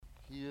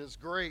is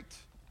great.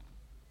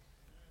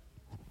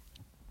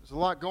 There's a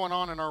lot going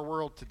on in our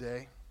world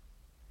today.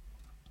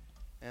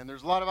 And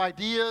there's a lot of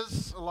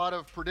ideas, a lot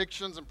of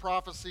predictions and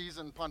prophecies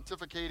and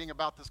pontificating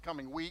about this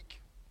coming week.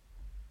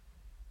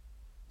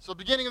 So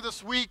beginning of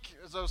this week,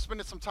 as I was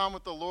spending some time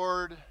with the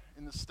Lord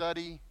in the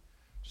study,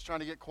 just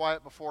trying to get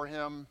quiet before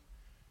Him,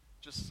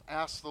 just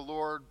ask the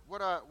Lord, what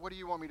do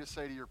you want me to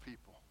say to your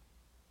people?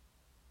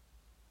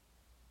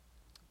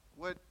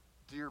 What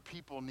do your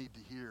people need to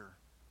hear?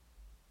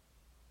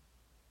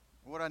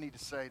 What I need to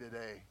say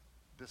today,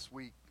 this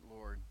week,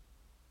 Lord?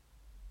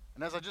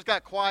 And as I just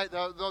got quiet,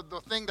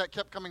 the thing that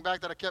kept coming back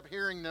that I kept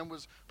hearing them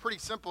was pretty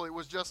simple. It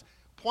was just,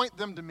 point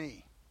them to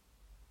me.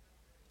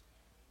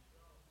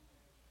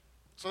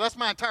 So that's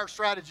my entire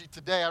strategy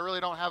today. I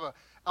really don't have an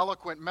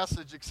eloquent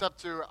message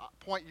except to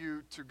point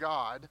you to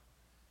God.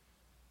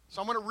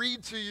 So I'm going to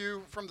read to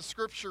you from the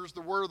Scriptures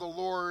the word of the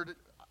Lord,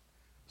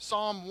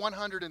 Psalm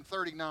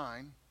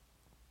 139.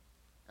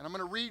 And I'm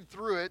going to read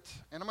through it,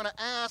 and I'm going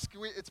to ask,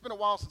 it's been a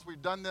while since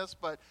we've done this,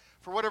 but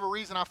for whatever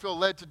reason I feel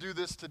led to do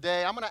this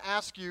today. I'm going to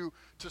ask you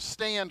to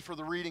stand for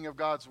the reading of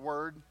God's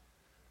Word,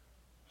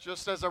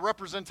 just as a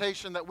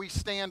representation that we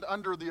stand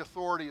under the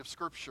authority of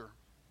Scripture.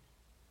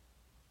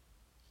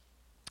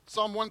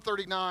 Psalm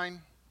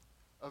 139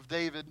 of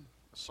David,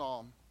 a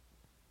psalm.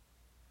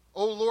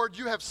 O Lord,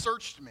 you have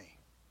searched me,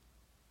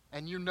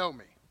 and you know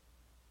me.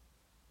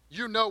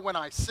 You know when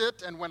I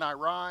sit and when I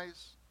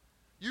rise.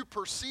 You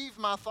perceive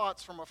my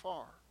thoughts from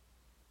afar.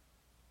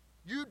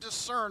 You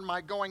discern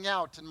my going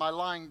out and my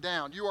lying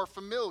down. You are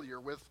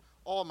familiar with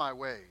all my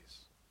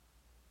ways.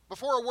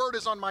 Before a word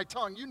is on my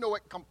tongue, you know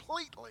it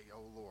completely,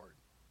 O Lord.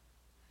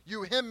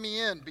 You hem me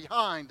in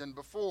behind and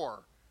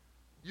before.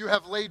 You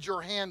have laid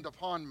your hand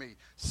upon me.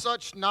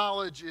 Such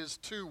knowledge is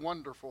too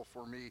wonderful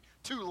for me,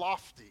 too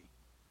lofty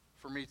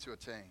for me to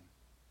attain.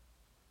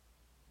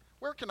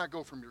 Where can I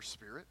go from your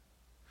spirit?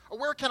 Or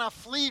where can I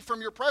flee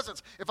from your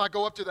presence? If I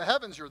go up to the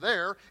heavens, you're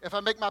there. If I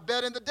make my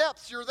bed in the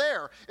depths, you're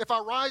there. If I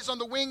rise on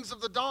the wings of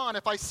the dawn,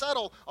 if I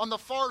settle on the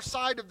far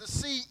side of the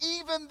sea,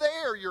 even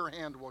there your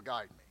hand will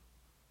guide me.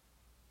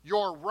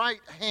 Your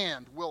right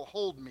hand will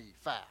hold me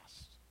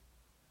fast.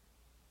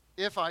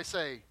 If I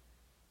say,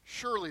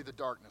 surely the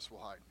darkness will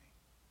hide me,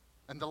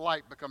 and the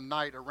light become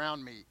night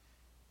around me,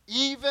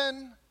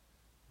 even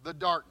the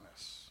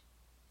darkness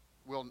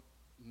will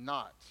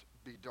not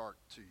be dark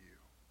to you.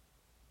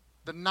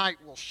 The night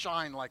will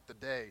shine like the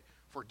day,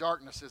 for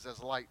darkness is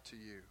as light to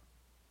you.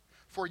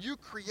 For you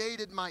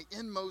created my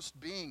inmost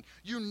being.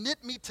 You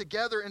knit me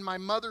together in my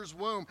mother's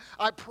womb.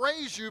 I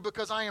praise you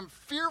because I am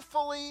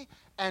fearfully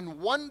and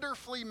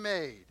wonderfully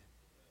made.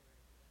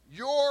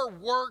 Your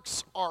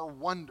works are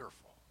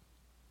wonderful.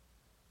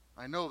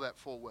 I know that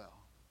full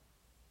well.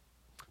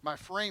 My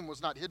frame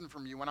was not hidden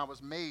from you when I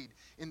was made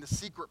in the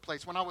secret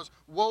place. When I was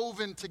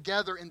woven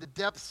together in the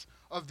depths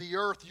of the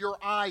earth, your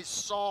eyes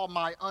saw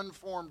my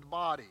unformed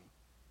body.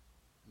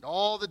 And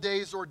all the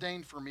days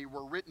ordained for me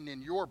were written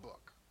in your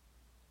book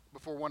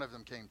before one of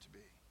them came to be.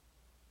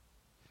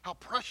 How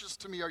precious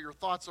to me are your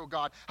thoughts, O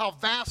God. How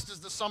vast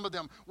is the sum of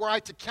them. Were I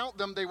to count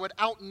them, they would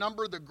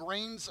outnumber the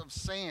grains of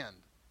sand.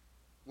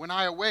 When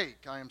I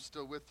awake, I am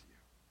still with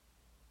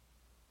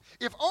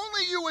you. If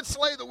only you would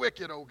slay the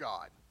wicked, O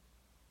God.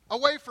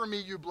 Away from me,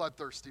 you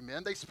bloodthirsty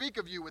men. They speak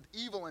of you with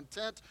evil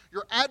intent.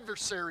 Your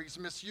adversaries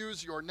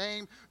misuse your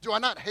name. Do I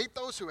not hate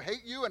those who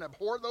hate you and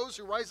abhor those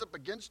who rise up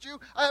against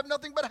you? I have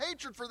nothing but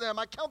hatred for them.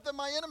 I count them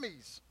my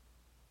enemies.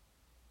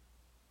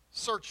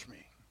 Search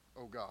me,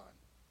 O God,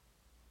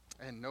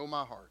 and know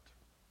my heart.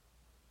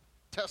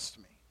 Test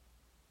me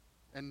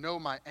and know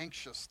my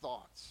anxious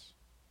thoughts.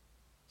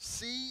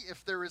 See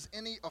if there is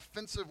any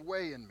offensive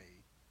way in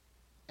me,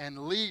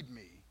 and lead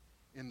me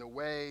in the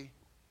way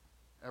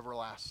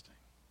everlasting.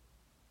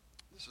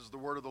 This is the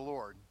word of the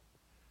Lord.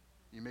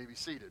 You may be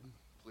seated,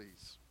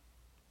 please.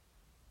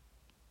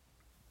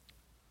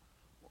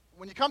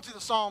 When you come to the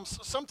Psalms,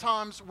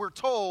 sometimes we're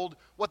told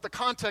what the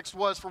context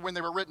was for when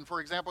they were written. For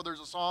example,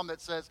 there's a psalm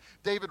that says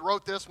David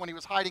wrote this when he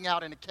was hiding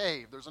out in a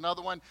cave. There's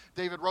another one,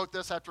 David wrote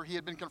this after he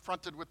had been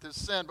confronted with his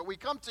sin. But we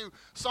come to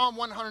Psalm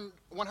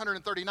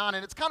 139,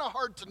 and it's kind of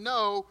hard to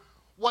know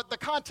what the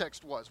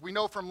context was. We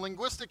know from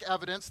linguistic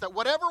evidence that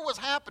whatever was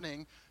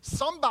happening,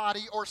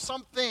 somebody or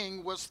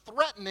something was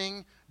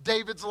threatening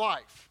David's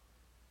life.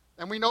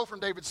 And we know from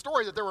David's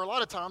story that there were a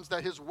lot of times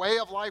that his way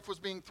of life was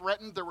being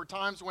threatened. There were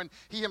times when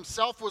he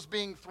himself was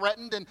being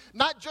threatened, and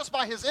not just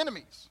by his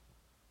enemies,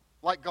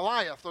 like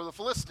Goliath or the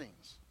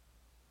Philistines,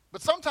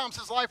 but sometimes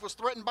his life was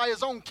threatened by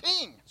his own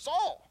king,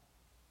 Saul,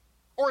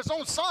 or his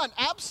own son,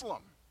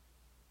 Absalom.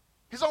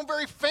 His own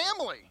very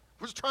family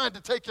was trying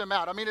to take him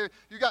out. I mean,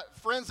 you got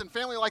friends and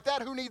family like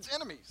that, who needs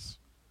enemies?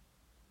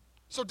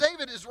 So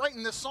David is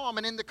writing this psalm,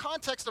 and in the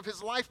context of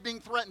his life being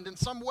threatened in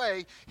some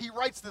way, he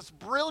writes this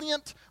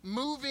brilliant,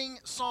 moving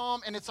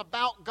psalm, and it's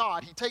about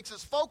God. He takes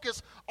his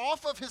focus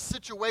off of his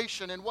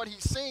situation and what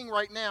he's seeing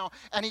right now,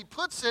 and he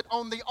puts it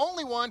on the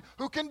only one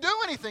who can do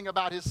anything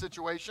about his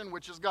situation,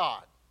 which is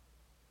God.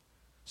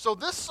 So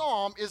this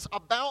psalm is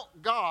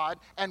about God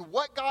and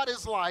what God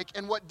is like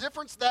and what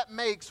difference that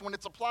makes when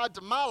it's applied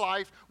to my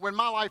life when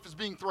my life is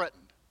being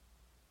threatened.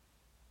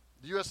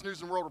 The U.S.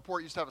 News & World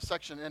Report used to have a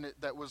section in it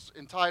that was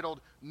entitled,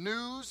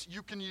 News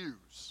You Can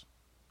Use.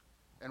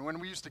 And when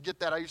we used to get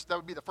that, that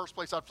would be the first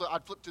place I'd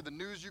flip to the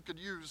news you could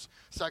use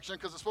section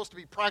because it's supposed to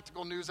be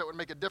practical news that would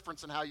make a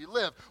difference in how you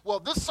live. Well,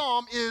 this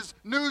psalm is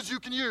news you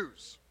can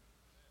use.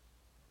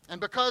 And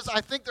because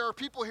I think there are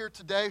people here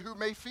today who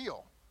may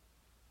feel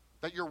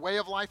that your way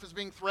of life is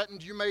being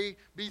threatened. You may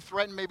be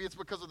threatened. Maybe it's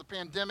because of the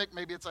pandemic.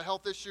 Maybe it's a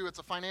health issue. It's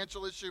a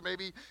financial issue.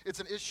 Maybe it's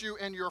an issue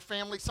in your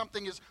family.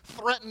 Something is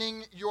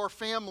threatening your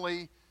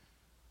family.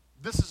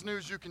 This is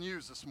news you can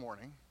use this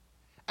morning.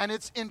 And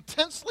it's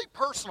intensely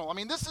personal. I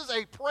mean, this is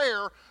a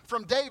prayer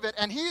from David,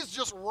 and he's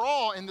just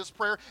raw in this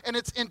prayer, and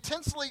it's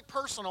intensely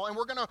personal. And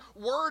we're going to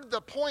word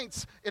the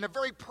points in a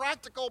very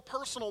practical,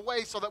 personal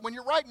way so that when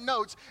you write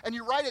notes and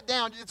you write it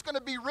down, it's going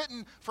to be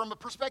written from a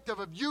perspective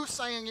of you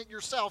saying it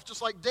yourself,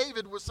 just like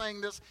David was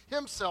saying this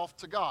himself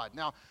to God.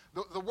 Now,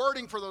 the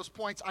wording for those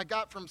points I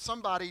got from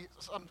somebody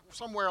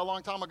somewhere a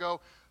long time ago,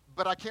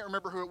 but I can't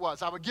remember who it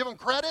was. I would give them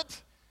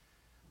credit.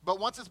 But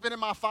once it's been in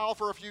my file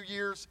for a few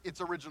years,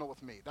 it's original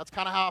with me. That's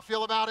kind of how I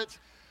feel about it.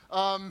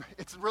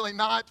 It's really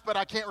not, but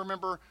I can't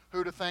remember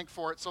who to thank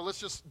for it. So let's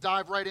just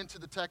dive right into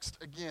the text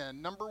again.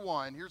 Number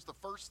one, here's the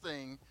first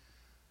thing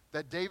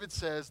that David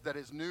says that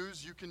is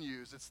news you can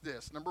use. It's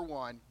this. Number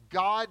one,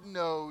 God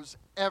knows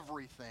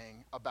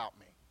everything about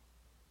me.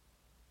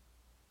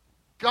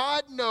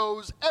 God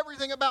knows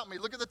everything about me.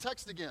 Look at the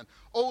text again.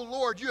 Oh,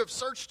 Lord, you have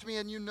searched me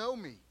and you know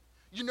me.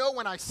 You know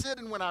when I sit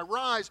and when I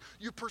rise.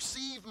 You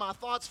perceive my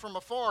thoughts from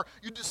afar.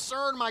 You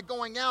discern my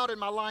going out and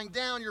my lying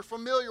down. You're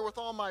familiar with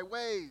all my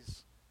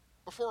ways.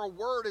 Before a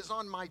word is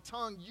on my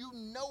tongue, you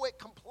know it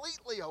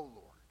completely, O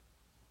Lord.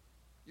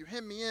 You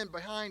hem me in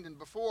behind and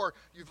before.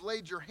 You've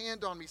laid your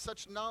hand on me.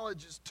 Such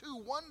knowledge is too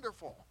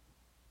wonderful,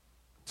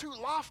 too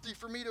lofty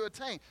for me to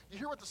attain. You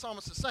hear what the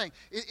psalmist is saying?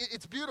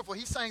 It's beautiful.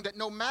 He's saying that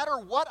no matter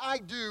what I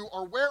do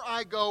or where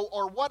I go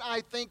or what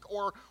I think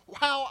or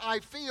how I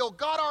feel,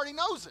 God already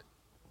knows it.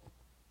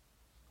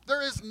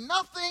 There is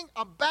nothing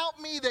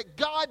about me that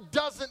God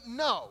doesn't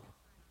know.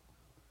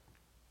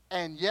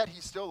 And yet he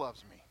still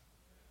loves me.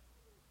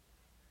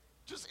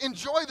 Just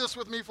enjoy this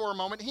with me for a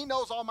moment. He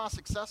knows all my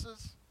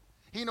successes.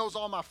 He knows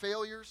all my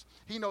failures.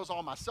 He knows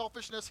all my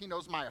selfishness. He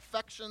knows my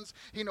affections.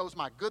 He knows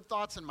my good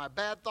thoughts and my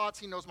bad thoughts.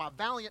 He knows my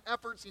valiant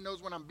efforts. He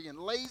knows when I'm being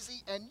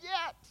lazy. And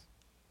yet,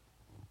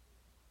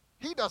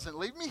 he doesn't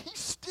leave me. He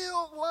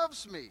still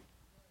loves me.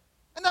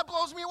 And that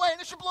blows me away, and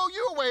it should blow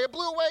you away. It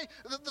blew away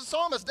the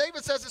psalmist.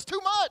 David says it's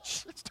too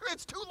much.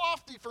 It's too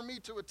lofty for me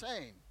to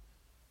attain.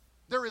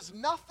 There is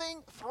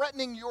nothing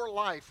threatening your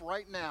life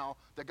right now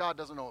that God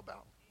doesn't know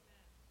about.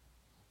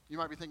 You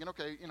might be thinking,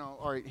 okay,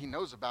 all right, he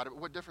knows about it,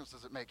 but what difference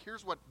does it make?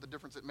 Here's what the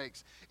difference it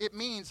makes. It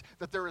means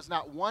that there is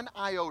not one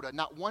iota,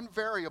 not one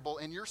variable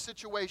in your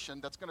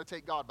situation that's going to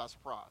take God by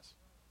surprise.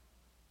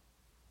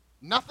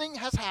 Nothing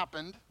has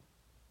happened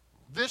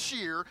this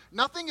year,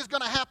 nothing is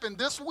going to happen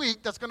this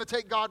week that's going to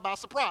take God by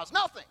surprise.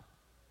 Nothing.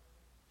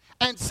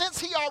 And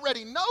since he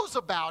already knows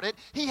about it,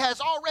 he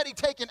has already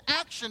taken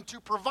action to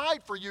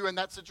provide for you in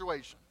that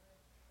situation.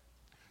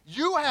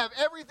 You have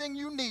everything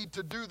you need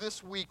to do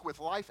this week with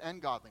life and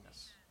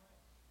godliness.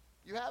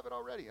 You have it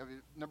already. I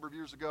mean, a number of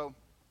years ago,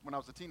 when I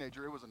was a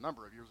teenager, it was a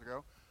number of years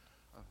ago.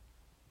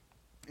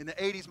 In the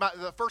 80s,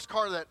 the first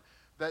car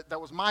that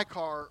was my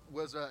car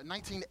was a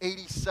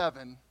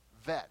 1987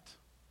 Vet.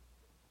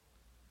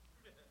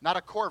 Not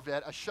a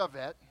Corvette, a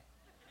Chevette.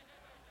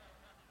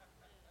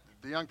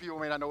 The young people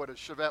may not know what a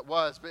Chevette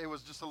was, but it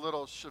was just a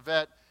little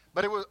Chevette.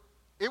 But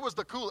it was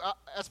the coolest.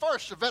 As far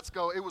as Chevettes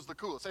go, it was the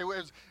coolest. It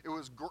was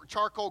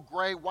charcoal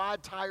gray,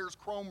 wide tires,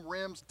 chrome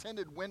rims,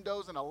 tinted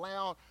windows, and a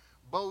loud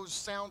Bose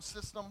sound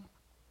system.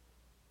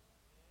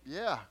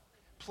 Yeah.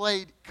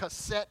 Played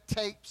cassette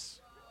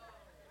tapes.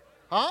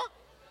 Huh?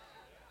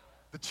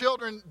 The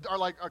children are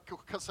like,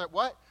 cassette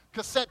what?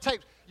 Cassette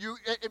tapes.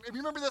 If you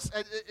remember this,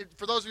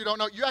 for those of you who don't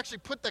know, you actually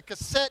put the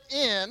cassette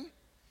in,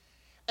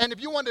 and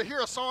if you wanted to hear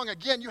a song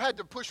again, you had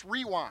to push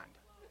rewind.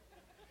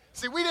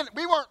 See, we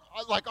weren't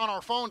like on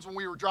our phones when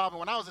we were driving.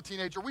 When I was a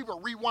teenager, we were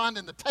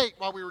rewinding the tape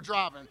while we were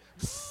driving.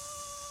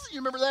 You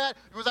remember that?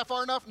 Was that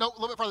far enough? No, a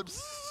little bit farther.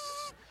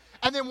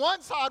 And then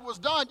one side was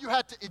done, you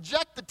had to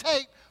eject the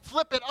tape,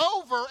 flip it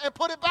over, and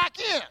put it back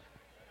in.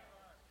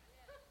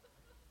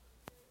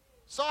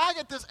 So I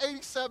get this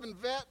 87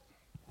 Vet.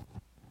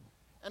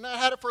 And I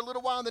had it for a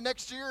little while, and the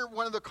next year,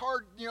 one of the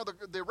card,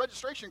 the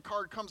registration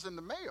card comes in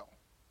the mail.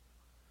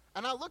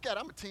 And I look at it,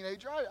 I'm a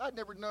teenager. I'd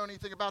never known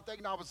anything about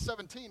that. I was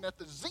 17 at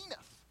the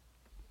zenith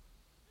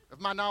of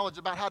my knowledge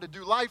about how to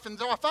do life. And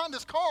so I found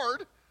this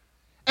card,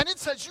 and it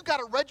says you got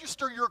to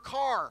register your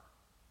car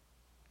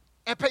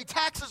and pay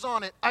taxes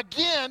on it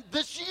again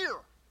this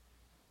year.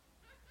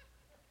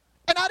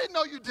 And I didn't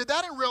know you did that.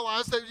 I didn't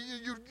realize that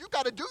you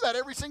got to do that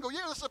every single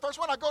year. This is the first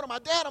one. I go to my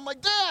dad. I'm like,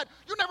 Dad,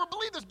 you never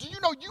believe this. Do you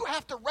know you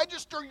have to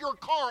register your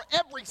car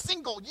every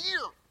single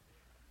year?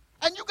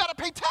 And you got to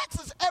pay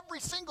taxes every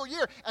single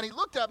year. And he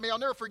looked at me. I'll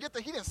never forget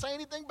that. He didn't say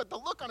anything, but the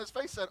look on his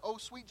face said, oh,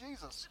 sweet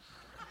Jesus.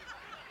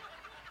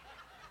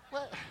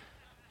 Well,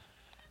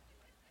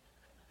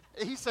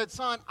 he said,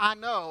 son, I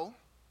know,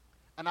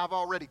 and I've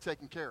already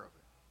taken care of it.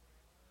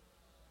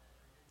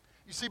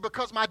 You see,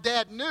 because my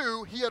dad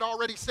knew he had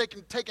already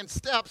taken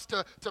steps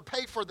to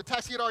pay for the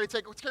tax, he had already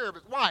taken care of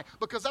it. Why?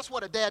 Because that's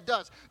what a dad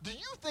does. Do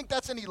you think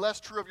that's any less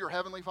true of your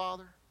Heavenly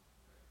Father?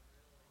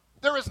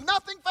 There is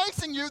nothing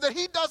facing you that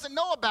he doesn't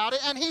know about it,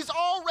 and he's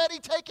already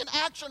taken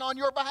action on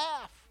your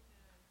behalf.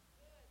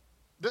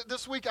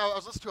 This week, I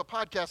was listening to a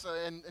podcast,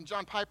 and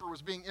John Piper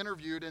was being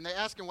interviewed, and they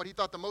asked him what he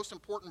thought the most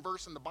important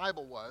verse in the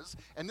Bible was,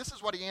 and this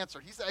is what he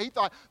answered. He said he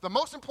thought the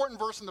most important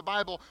verse in the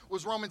Bible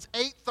was Romans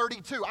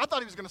 8:32. I thought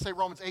he was going to say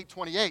Romans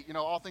 8:28,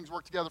 all things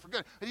work together for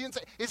good. But he didn't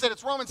say. He said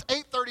it's Romans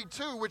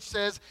 8:32, which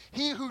says,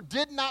 he who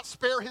did not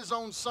spare his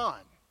own son.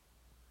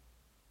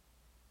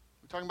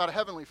 Talking about a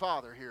heavenly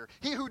Father here.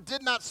 He who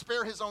did not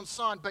spare his own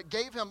son, but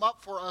gave him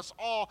up for us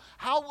all,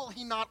 how will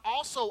he not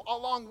also,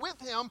 along with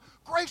him,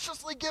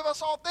 graciously give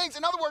us all things?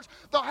 In other words,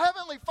 the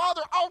heavenly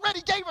Father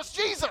already gave us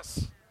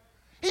Jesus.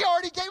 He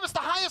already gave us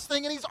the highest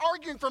thing, and he's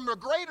arguing from the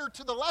greater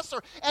to the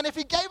lesser. And if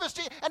he gave us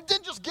Jesus, and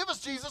didn't just give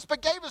us Jesus,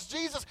 but gave us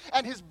Jesus,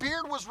 and his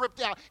beard was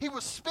ripped out, he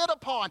was spit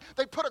upon,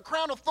 they put a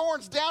crown of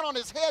thorns down on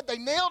his head, they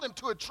nailed him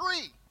to a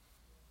tree.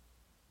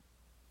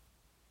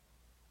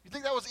 You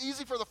think that was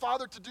easy for the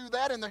Father to do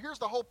that? And here's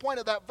the whole point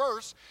of that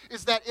verse,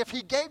 is that if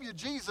he gave you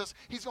Jesus,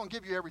 he's going to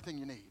give you everything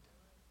you need.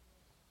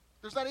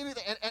 There's not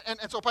anything. And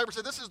so Piper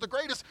said, this is the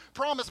greatest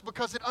promise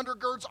because it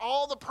undergirds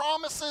all the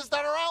promises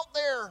that are out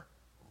there.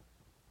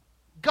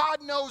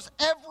 God knows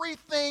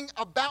everything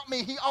about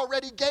me. He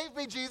already gave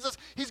me Jesus.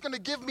 He's going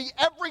to give me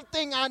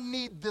everything I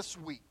need this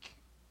week.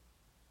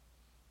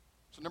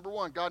 So number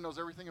one, God knows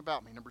everything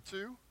about me. Number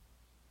two,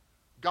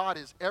 God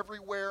is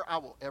everywhere I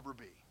will ever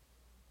be.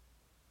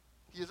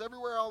 He is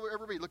everywhere I'll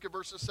ever be. Look at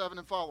verses 7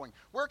 and following.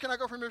 Where can I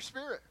go from your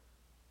spirit?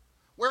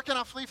 Where can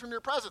I flee from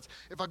your presence?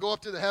 If I go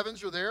up to the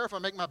heavens, you're there. If I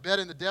make my bed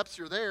in the depths,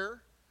 you're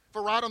there. If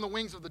I ride on the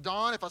wings of the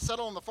dawn, if I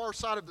settle on the far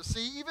side of the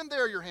sea, even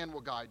there your hand will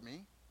guide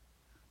me.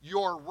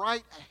 Your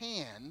right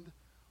hand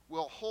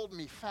will hold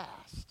me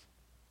fast.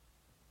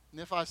 And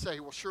if I say,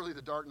 well, surely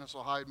the darkness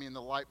will hide me and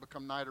the light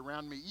become night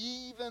around me,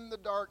 even the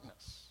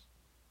darkness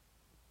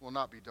will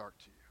not be dark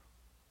to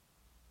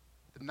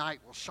you. The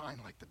night will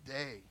shine like the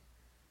day.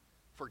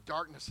 For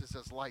darkness is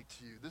as light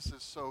to you. This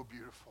is so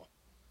beautiful.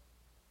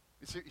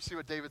 You see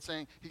what David's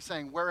saying? He's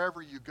saying, wherever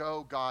you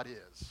go, God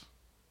is.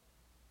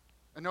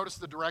 And notice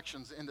the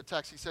directions in the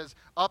text. He says,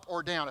 up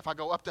or down. If I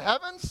go up to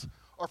heavens,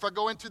 or if I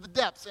go into the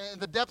depths. And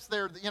the depths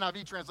there, the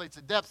NIV translates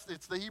it depths.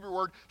 It's the Hebrew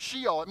word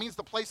Sheol. It means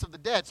the place of the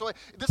dead. So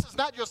this is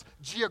not just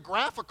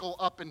geographical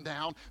up and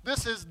down.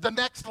 This is the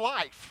next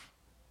life.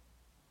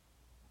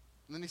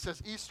 And then he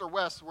says east or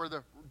west, where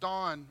the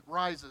dawn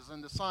rises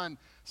and the sun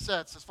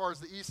sets, as far as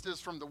the east is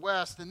from the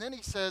west. And then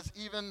he says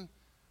even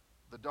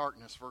the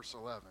darkness, verse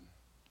 11.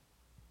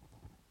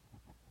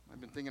 I've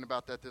been thinking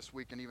about that this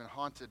week and even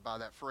haunted by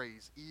that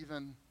phrase,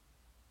 even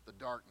the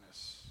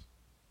darkness.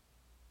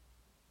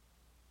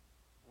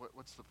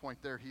 What's the point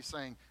there? He's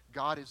saying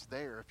God is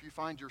there. If you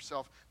find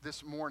yourself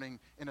this morning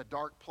in a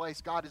dark place,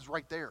 God is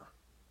right there.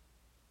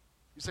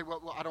 You say,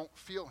 well, I don't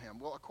feel him.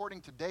 Well,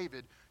 according to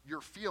David,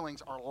 your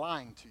feelings are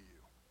lying to you.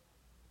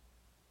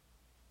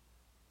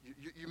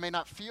 You may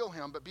not feel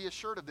him, but be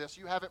assured of this.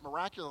 You haven't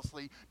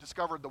miraculously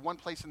discovered the one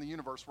place in the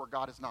universe where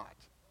God is not.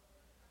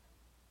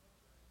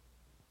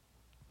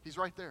 He's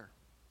right there.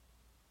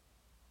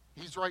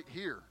 He's right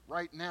here,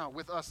 right now,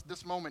 with us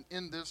this moment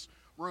in this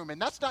room. And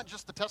that's not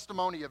just the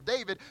testimony of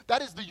David.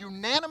 That is the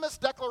unanimous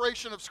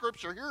declaration of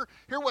Scripture.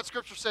 Hear what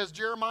Scripture says,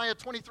 Jeremiah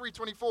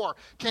 23:24.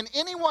 Can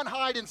anyone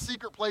hide in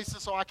secret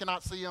places so I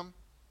cannot see him?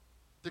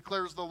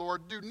 Declares the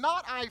Lord. Do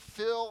not I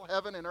fill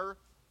heaven and earth?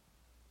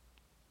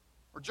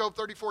 Or Job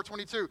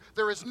 34:22,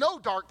 there is no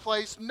dark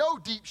place, no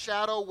deep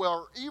shadow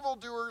where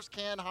evildoers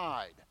can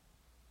hide.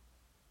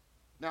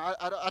 Now,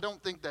 I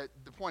don't think that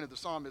the point of the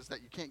psalm is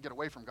that you can't get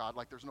away from God,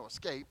 like there's no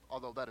escape,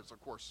 although that is,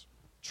 of course,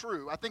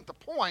 true. I think the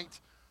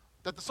point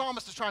that the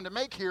psalmist is trying to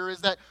make here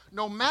is that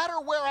no matter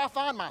where I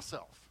find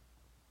myself,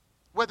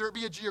 whether it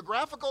be a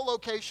geographical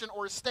location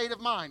or a state of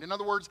mind, in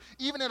other words,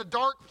 even in a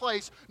dark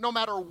place, no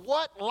matter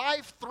what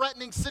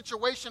life-threatening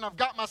situation I've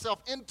got myself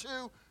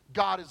into,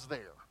 God is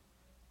there.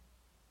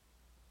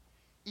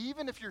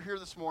 Even if you're here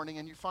this morning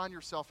and you find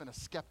yourself in a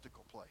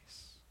skeptical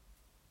place,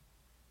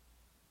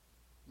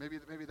 maybe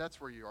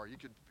that's where you are. You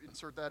could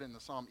insert that in the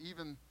psalm.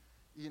 Even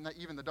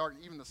the dark,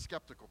 even the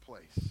skeptical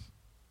place,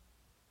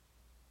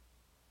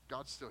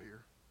 God's still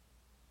here.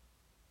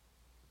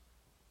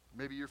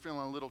 Maybe you're feeling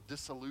a little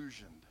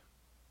disillusioned.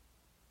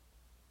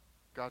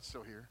 God's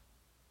still here,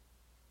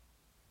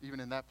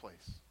 even in that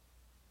place.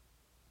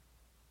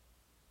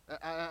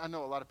 I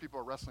know a lot of people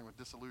are wrestling with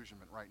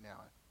disillusionment right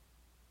now.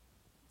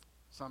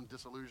 Some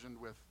disillusioned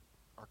with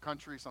our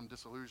country, some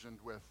disillusioned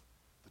with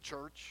the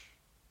church,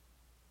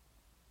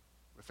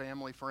 with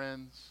family,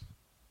 friends.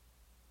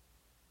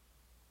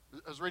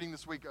 I was reading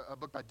this week a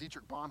book by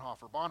Dietrich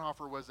Bonhoeffer.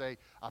 Bonhoeffer was a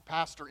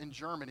pastor in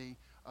Germany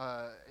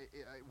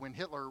when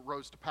Hitler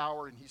rose to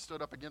power, and he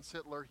stood up against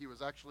Hitler. He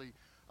was actually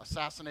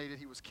assassinated.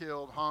 He was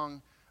killed,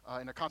 hung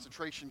in a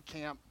concentration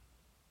camp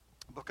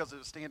because of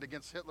his stand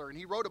against Hitler. And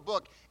he wrote a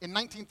book in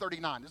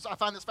 1939. I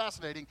find this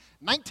fascinating.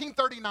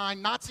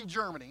 1939, Nazi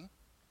Germany.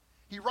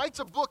 He writes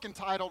a book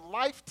entitled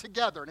Life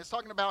Together, and it's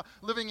talking about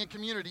living in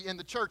community in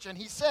the church. And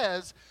he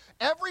says,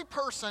 every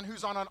person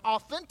who's on an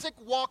authentic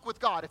walk with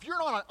God, if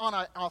you're on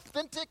an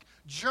authentic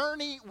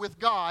journey with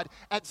God,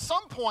 at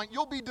some point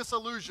you'll be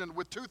disillusioned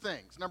with two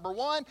things. Number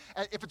one,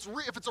 if it's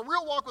a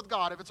real walk with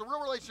God, if it's a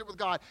real relationship with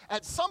God,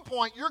 at some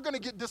point you're going to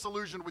get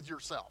disillusioned with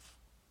yourself.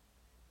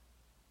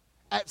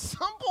 At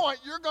some point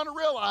you're going to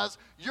realize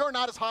you're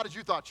not as hot as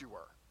you thought you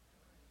were.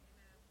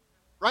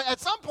 Right?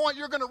 At some point,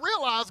 you're going to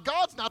realize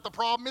God's not the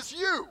problem, it's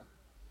you.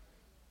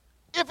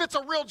 If it's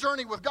a real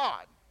journey with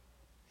God.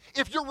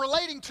 If you're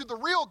relating to the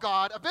real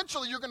God,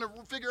 eventually you're going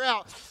to figure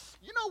out,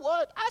 you know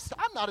what?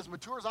 I'm not as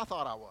mature as I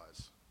thought I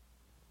was.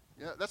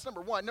 Yeah, that's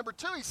number one. Number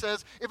two, he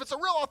says, if it's a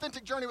real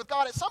authentic journey with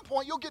God, at some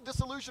point you'll get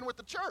disillusioned with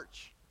the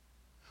church.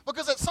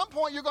 Because at some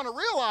point you're going to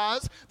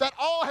realize that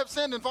all have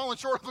sinned and fallen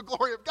short of the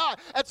glory of God.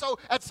 And so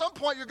at some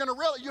point you're going to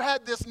realize you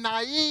had this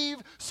naive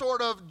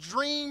sort of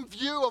dream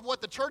view of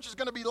what the church is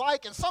going to be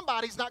like, and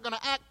somebody's not going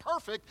to act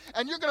perfect,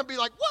 and you're going to be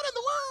like, what in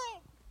the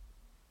world?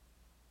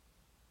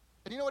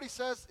 And you know what he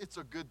says? It's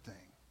a good thing.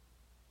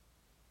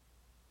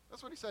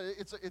 That's what he said.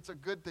 It's a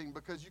good thing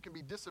because you can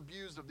be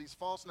disabused of these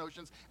false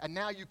notions, and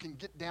now you can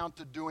get down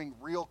to doing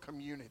real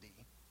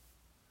community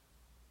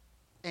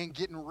and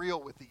getting real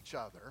with each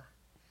other.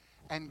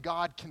 And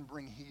God can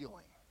bring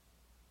healing.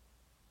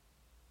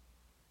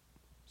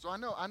 So I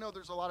know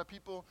there's a lot of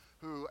people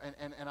who,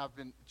 and I've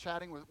been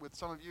chatting with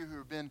some of you who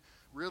have been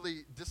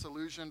really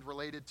disillusioned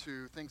related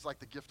to things like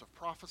the gift of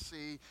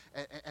prophecy,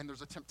 and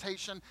there's a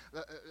temptation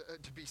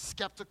to be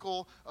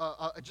skeptical,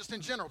 just in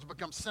general, to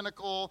become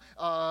cynical,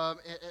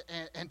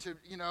 and to,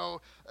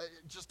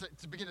 just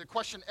to begin to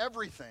question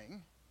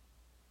everything.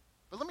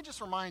 But let me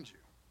just remind you,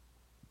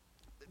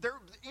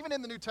 even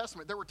in the New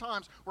Testament, there were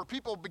times where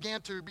people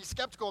began to be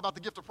skeptical about the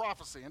gift of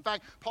prophecy. In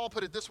fact, Paul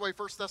put it this way,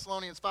 1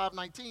 Thessalonians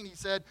 5:19, he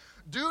said,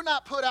 do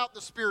not put out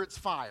the Spirit's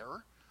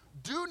fire.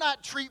 Do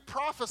not treat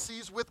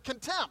prophecies with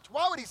contempt.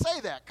 Why would he say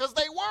that? Because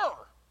they were.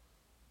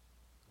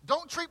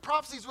 Don't treat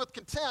prophecies with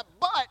contempt,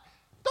 but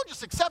don't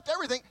just accept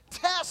everything.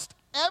 Test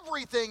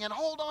everything and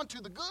hold on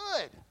to the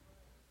good.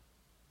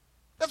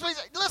 That's what he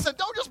said. Listen,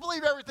 don't just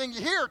believe everything you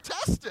hear.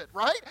 Test it,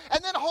 right?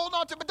 And then hold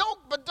on to it.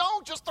 But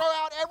don't just throw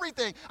out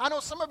everything. I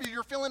know some of you,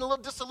 you're feeling a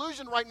little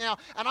disillusioned right now.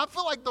 And I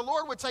feel like the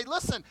Lord would say,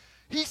 listen,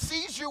 he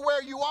sees you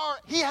where you are.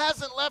 He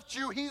hasn't left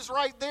you. He's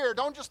right there.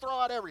 Don't just throw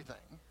out everything.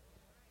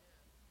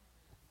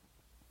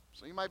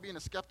 So you might be in a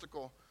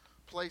skeptical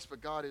place, but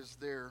God is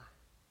there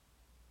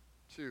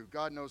too.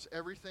 God knows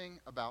everything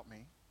about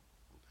me.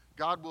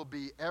 God will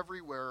be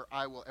everywhere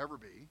I will ever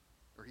be,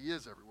 or he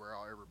is everywhere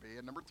I'll ever be.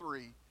 And number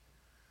three,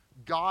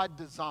 God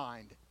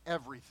designed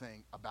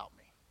everything about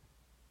me.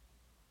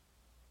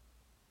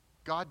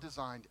 God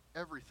designed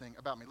everything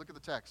about me. Look at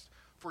the text.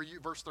 For you,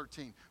 verse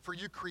 13. For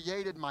you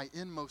created my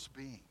inmost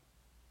being.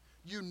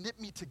 You knit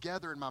me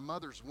together in my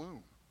mother's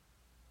womb.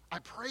 I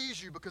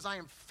praise you because I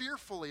am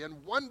fearfully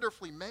and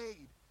wonderfully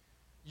made.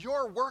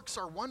 Your works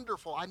are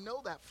wonderful. I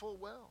know that full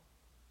well.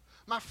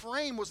 My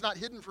frame was not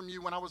hidden from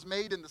you when I was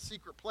made in the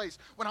secret place.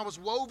 When I was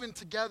woven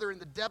together in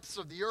the depths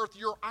of the earth,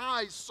 your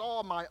eyes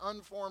saw my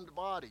unformed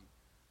body.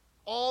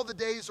 All the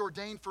days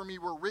ordained for me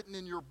were written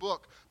in your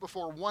book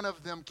before one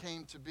of them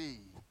came to be.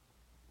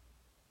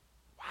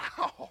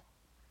 Wow.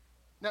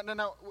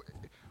 Now,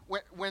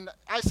 when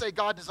I say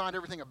God designed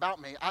everything about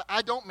me,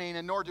 I don't mean,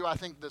 and nor do I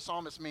think the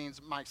psalmist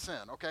means my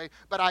sin, okay?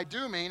 But I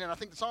do mean, and I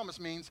think the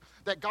psalmist means,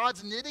 that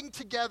God's knitting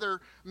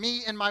together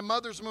me in my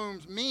mother's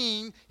womb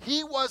mean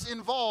he was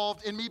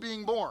involved in me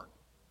being born.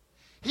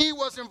 He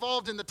was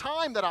involved in the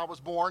time that I was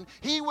born.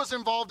 He was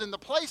involved in the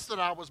place that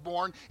I was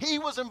born. He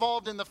was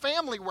involved in the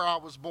family where I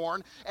was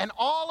born. And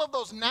all of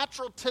those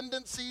natural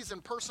tendencies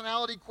and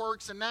personality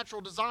quirks and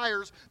natural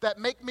desires that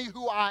make me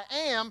who I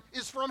am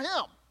is from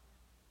him.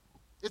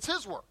 It's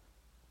his work.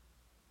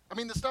 I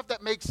mean, the stuff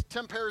that makes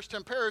Tim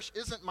Parrish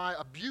isn't my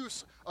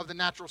abuse of the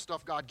natural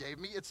stuff God gave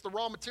me. It's the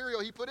raw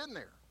material he put in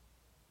there.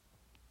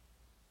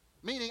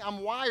 Meaning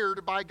I'm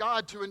wired by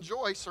God to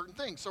enjoy certain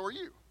things. So are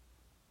you.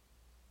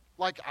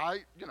 Like I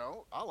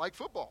like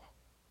football.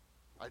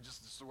 This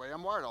is the way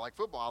I'm wired. I like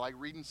football. I like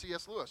reading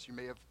C.S. Lewis. You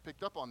may have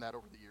picked up on that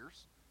over the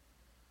years.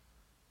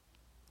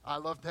 I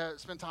love to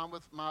spend time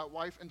with my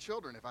wife and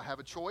children. If I have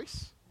a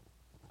choice,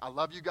 I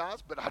love you guys,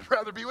 but I'd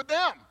rather be with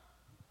them.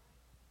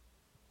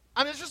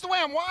 I mean, it's just the way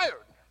I'm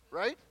wired,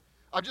 right?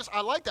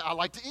 I like that. I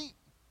like to eat.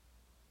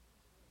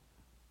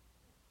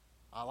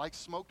 I like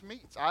smoked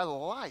meats. I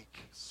like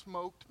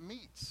smoked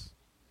meats.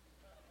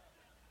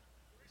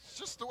 It's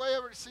just the way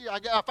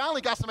I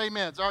finally got some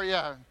amens. Oh,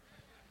 yeah.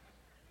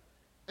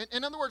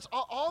 In other words,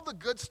 all the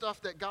good stuff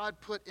that God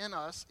put in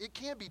us, it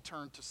can be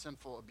turned to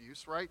sinful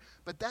abuse, right?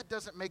 But that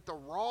doesn't make the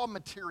raw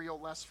material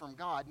less from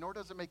God, nor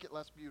does it make it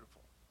less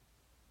beautiful.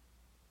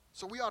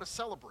 So we ought to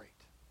celebrate.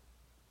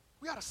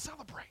 We ought to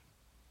celebrate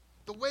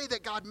the way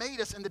that God made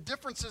us and the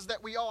differences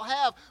that we all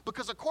have,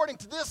 because according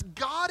to this,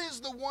 God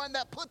is the one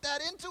that put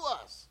that into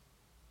us.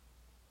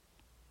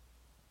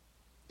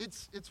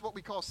 It's what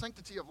we call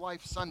Sanctity of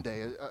Life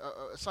Sunday,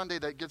 a Sunday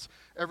that gets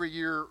every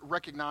year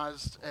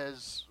recognized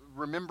as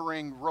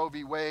remembering Roe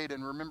v. Wade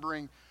and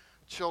remembering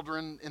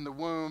children in the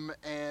womb,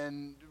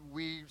 and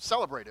we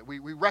celebrate it.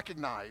 We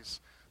recognize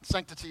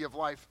Sanctity of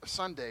Life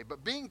Sunday.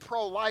 But being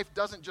pro-life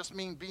doesn't just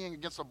mean being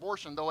against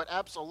abortion, though it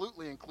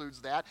absolutely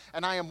includes that,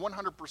 and I am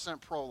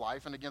 100%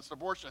 pro-life and against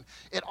abortion.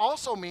 It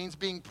also means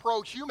being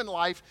pro-human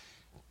life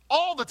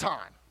all the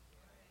time,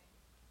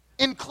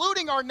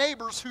 including our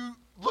neighbors who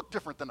look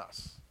different than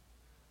us.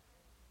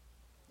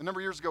 A number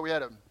of years ago, we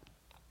had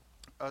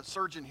a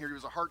surgeon here. He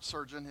was a heart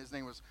surgeon. His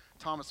name was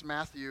Thomas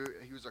Matthew.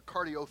 He was a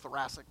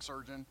cardiothoracic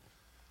surgeon.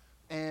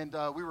 And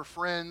we were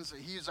friends.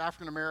 He's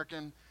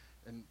African-American,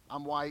 and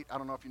I'm white. I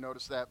don't know if you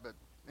noticed that, but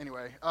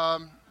anyway.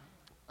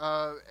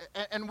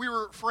 And we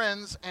were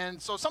friends,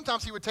 and so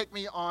sometimes he would take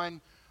me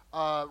on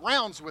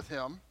rounds with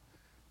him,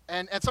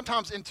 and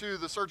sometimes into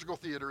the surgical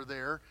theater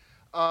there.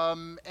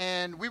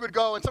 And we would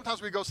go, and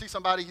sometimes we'd go see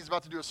somebody he's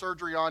about to do a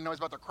surgery on. He's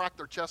about to crack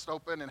their chest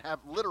open and have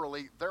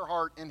literally their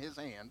heart in his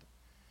hand.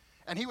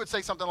 And he would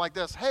say something like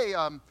this: hey,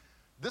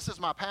 this is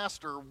my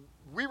pastor.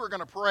 We were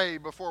going to pray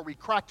before we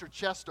cracked her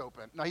chest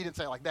open. No, he didn't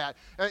say it like that.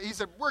 He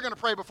said, we're going to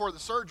pray before the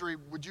surgery.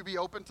 Would you be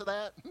open to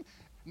that?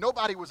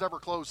 Nobody was ever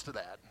close to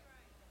that.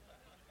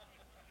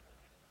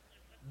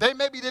 They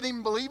maybe didn't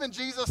even believe in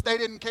Jesus. They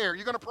didn't care.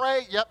 You're going to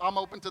pray? Yep, I'm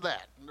open to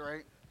that,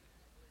 right?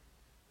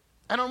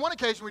 And on one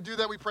occasion, we do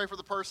that. We pray for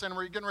the person.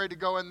 We're getting ready to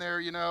go in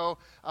there,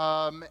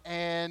 I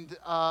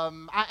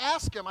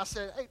asked him, I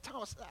said, hey,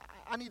 Thomas,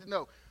 I need to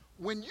know,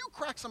 when you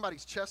crack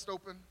somebody's chest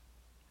open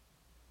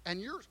and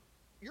you're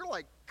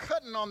like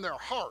cutting on their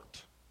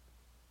heart,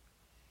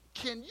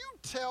 can you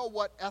tell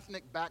what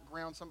ethnic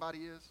background somebody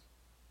is?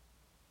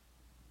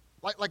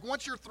 Like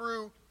once you're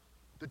through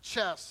the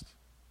chest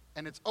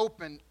and it's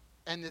open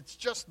and it's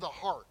just the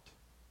heart.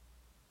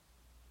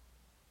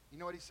 You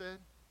know what he said?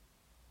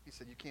 He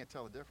said, you can't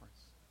tell the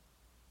difference.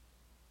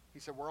 He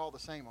said, we're all the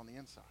same on the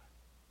inside.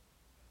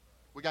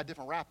 We got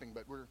different wrapping,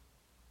 but we're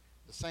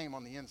the same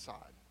on the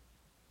inside.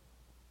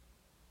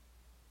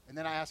 And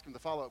then I asked him the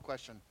follow-up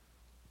question,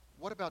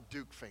 what about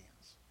Duke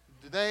fans?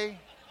 Do they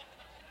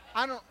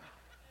have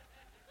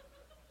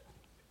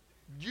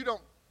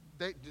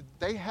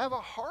a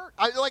heart?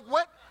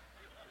 What?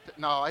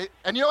 No,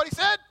 and you know what he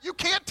said? You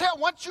can't tell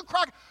once you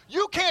crack.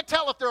 You can't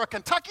tell if they're a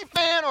Kentucky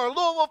fan or a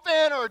Louisville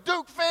fan or a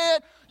Duke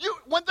fan.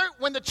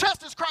 When the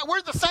chest is cracked,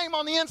 we're the same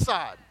on the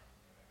inside.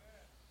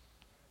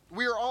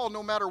 We are all,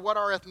 no matter what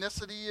our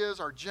ethnicity is,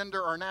 our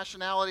gender, our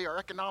nationality, our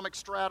economic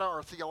strata,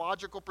 our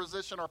theological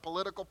position, our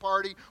political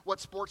party,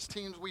 what sports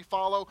teams we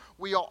follow,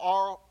 we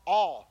are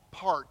all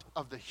part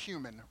of the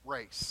human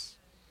race.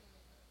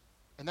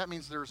 And that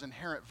means there's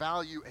inherent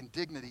value and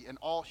dignity in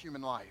all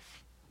human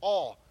life.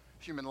 All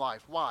human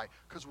life. Why?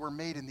 Because we're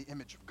made in the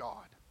image of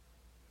God.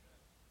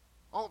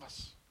 All of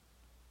us.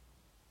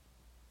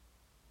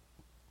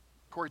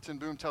 Corrie ten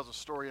Boom tells a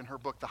story in her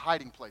book, The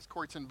Hiding Place.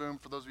 Corrie ten Boom,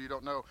 for those of you who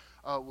don't know,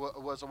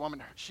 was a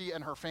woman. She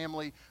and her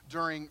family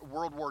during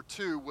World War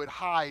II would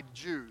hide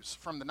Jews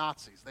from the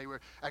Nazis. They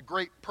were at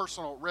great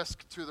personal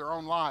risk to their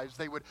own lives.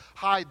 They would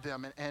hide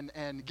them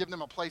and give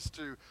them a place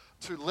to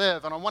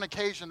live. And on one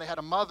occasion, they had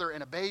a mother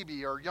and a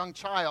baby or a young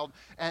child,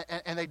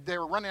 and they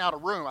were running out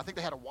of room. I think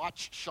they had a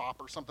watch shop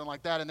or something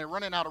like that, and they were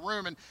running out of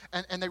room,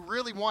 and they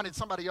really wanted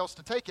somebody else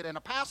to take it. And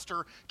a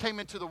pastor came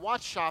into the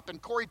watch shop,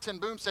 and Corrie ten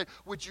Boom said,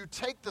 would you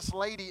take this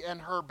lady and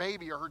her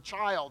baby or her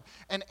child?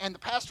 And the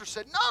pastor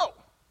said, no.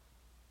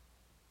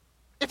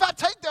 If I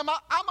take them,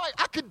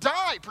 I could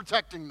die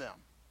protecting them.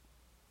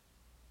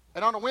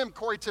 And on a whim,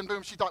 Corrie ten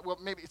Boom, she thought, well,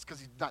 maybe it's because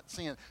he's not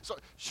seeing. So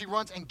she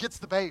runs and gets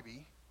the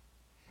baby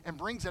and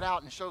brings it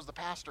out and shows the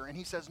pastor, and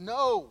he says,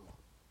 no,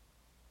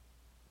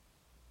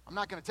 I'm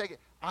not going to take it.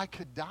 I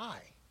could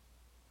die.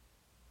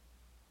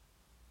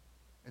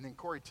 And then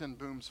Corrie ten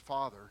Boom's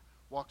father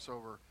walks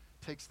over,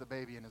 takes the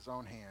baby in his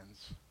own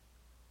hands,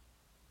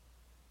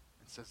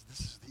 and says, this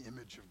is the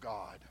image of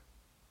God.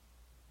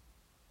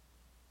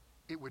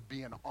 It would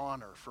be an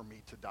honor for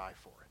me to die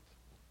for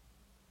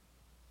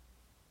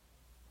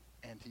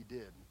it. And he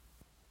did.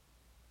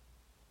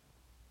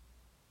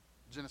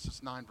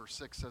 Genesis 9 verse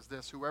 6 says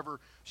this, whoever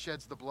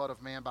sheds the blood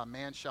of man, by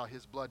man shall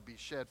his blood be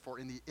shed, for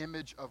in the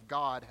image of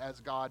God has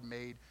God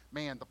made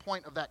man. The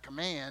point of that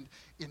command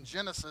in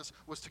Genesis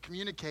was to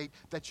communicate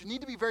that you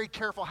need to be very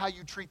careful how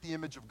you treat the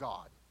image of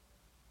God.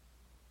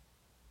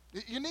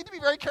 You need to be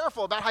very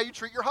careful about how you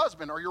treat your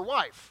husband or your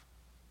wife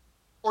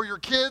or your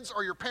kids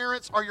or your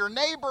parents or your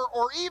neighbor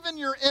or even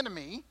your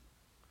enemy,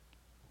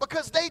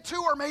 because they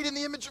too are made in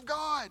the image of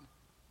God.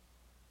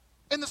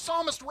 And the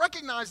psalmist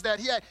recognized that.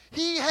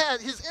 He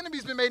had his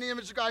enemies been made in the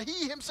image of God.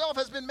 He himself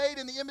has been made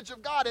in the image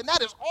of God, and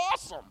that is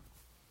awesome.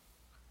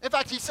 In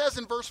fact, he says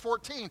in verse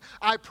 14,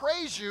 I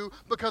praise you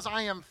because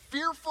I am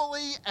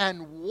fearfully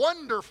and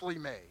wonderfully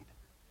made.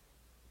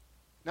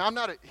 Now, I'm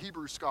not a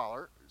Hebrew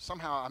scholar.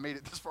 Somehow I made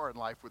it this far in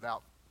life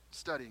without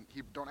studying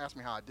Hebrew. Don't ask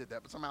me how I did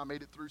that, but somehow I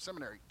made it through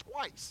seminary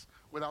twice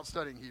without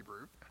studying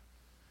Hebrew.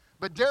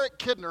 But Derek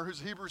Kidner, who's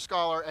a Hebrew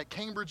scholar at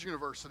Cambridge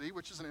University,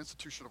 which is an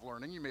institution of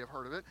learning, you may have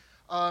heard of it,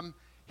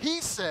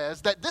 he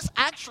says that this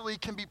actually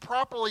can be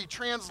properly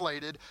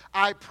translated,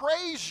 I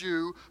praise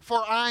you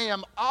for I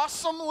am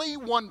awesomely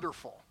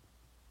wonderful.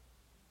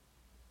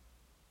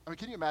 I mean,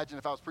 can you imagine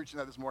if I was preaching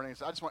that this morning and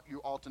said, I just want you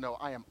all to know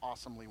I am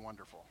awesomely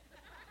wonderful.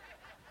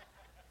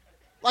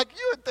 Like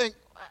you would think,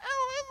 oh,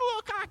 I'm a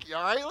little cocky,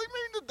 all right? Let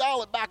me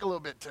dial it back a little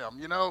bit, Tim.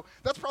 You know,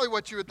 that's probably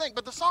what you would think.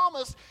 But the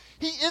psalmist,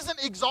 he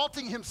isn't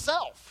exalting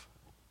himself.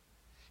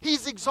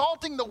 He's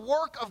exalting the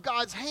work of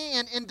God's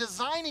hand in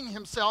designing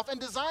himself and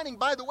designing,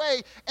 by the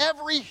way,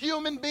 every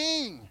human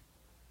being.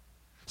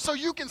 So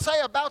you can say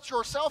about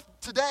yourself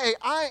today,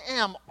 I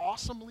am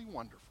awesomely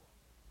wonderful.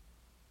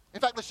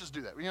 In fact, let's just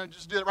do that. You know,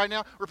 just do it right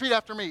now. Repeat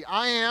after me.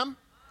 I am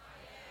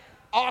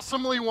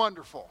awesomely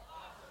wonderful.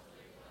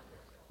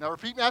 Now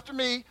repeat after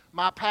me.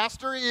 My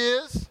pastor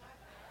is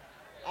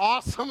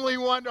awesomely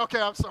wonderful.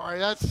 Okay, I'm sorry.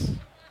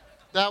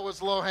 That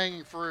was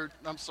low-hanging fruit.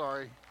 I'm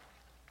sorry.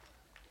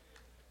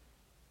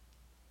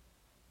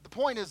 The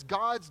point is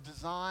God's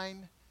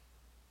design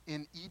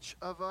in each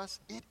of us,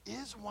 it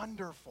is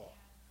wonderful.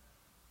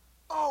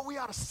 Oh, we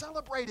ought to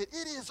celebrate it.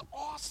 It is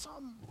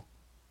awesome.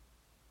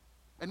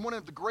 And one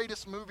of the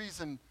greatest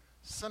movies in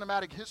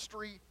cinematic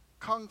history,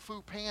 Kung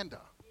Fu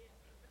Panda.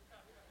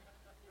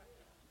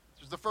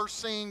 There's the first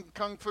scene,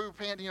 Kung Fu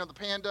Panda, you know, the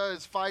panda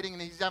is fighting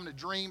and he's having a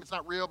dream. It's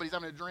not real, but he's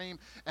having a dream.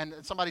 And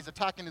somebody's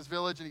attacking his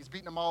village and he's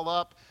beating them all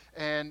up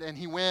and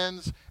he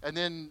wins. And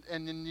then,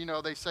 you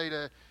know, they say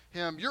to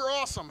him, you're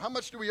awesome. How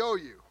much do we owe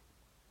you?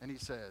 And he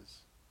says,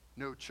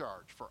 no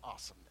charge for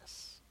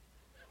awesomeness.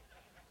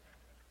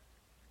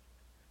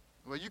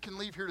 Well, you can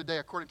leave here today,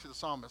 according to the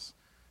psalmist,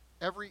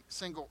 every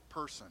single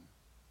person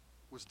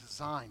was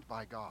designed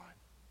by God.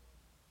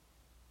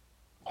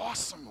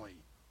 Awesomely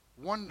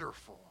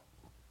wonderful.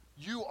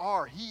 You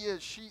are, he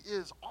is, she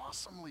is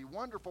awesomely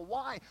wonderful.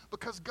 Why?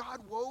 Because God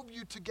wove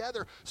you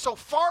together. So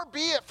far be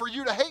it for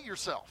you to hate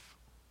yourself,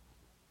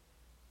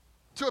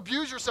 to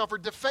abuse yourself or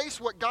deface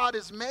what God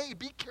has made.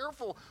 Be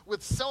careful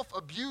with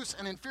self-abuse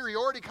and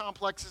inferiority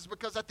complexes,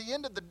 because at the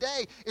end of the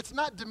day, it's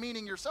not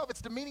demeaning yourself,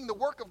 it's demeaning the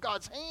work of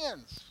God's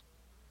hands.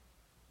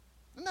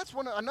 And that's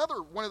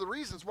another one of the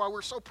reasons why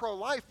we're so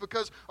pro-life,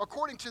 because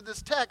according to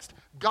this text,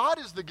 God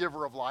is the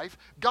giver of life.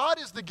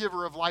 God is the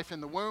giver of life in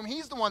the womb.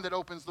 He's the one that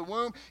opens the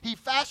womb. He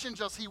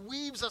fashions us. He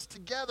weaves us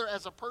together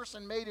as a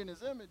person made in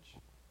his image.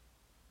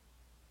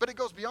 But it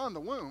goes beyond the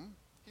womb.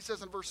 He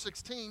says in verse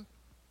 16,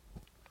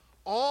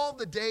 all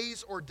the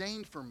days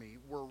ordained for me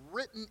were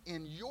written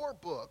in your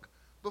book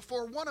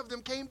before one of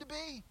them came to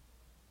be.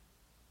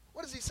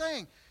 What is he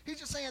saying?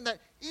 He's just saying that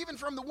even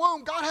from the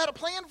womb, God had a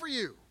plan for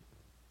you.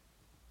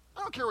 I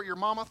don't care what your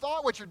mama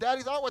thought, what your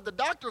daddy thought, what the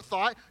doctor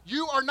thought.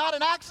 You are not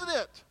an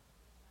accident.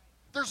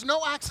 There's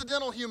no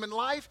accidental human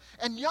life.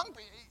 And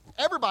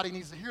everybody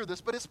needs to hear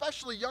this, but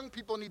especially young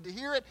people need to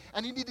hear it.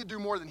 And you need to do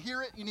more than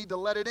hear it. You need to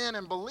let it in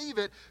and believe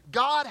it.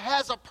 God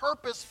has a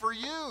purpose for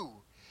you.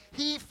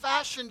 He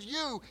fashioned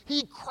you.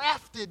 He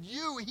crafted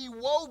you. He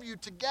wove you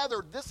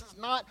together. This is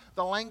not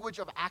the language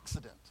of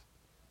accident.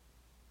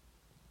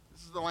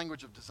 This is the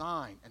language of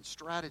design and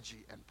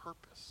strategy and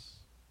purpose.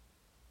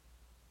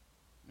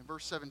 In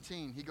verse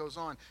 17, he goes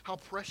on, how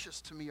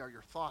precious to me are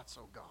your thoughts,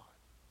 O God.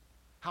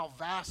 How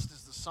vast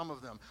is the sum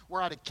of them.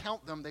 Were I to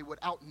count them, they would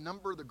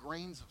outnumber the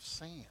grains of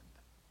sand.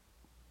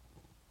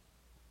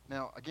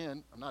 Now,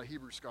 again, I'm not a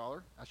Hebrew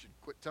scholar. I should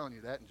quit telling you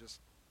that and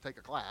just take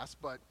a class.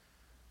 But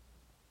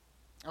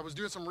I was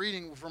doing some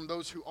reading from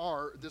those who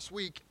are this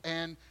week,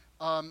 and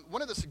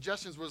one of the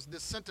suggestions was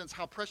this sentence,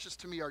 how precious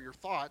to me are your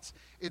thoughts.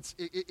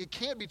 It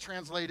can't be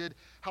translated,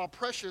 how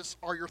precious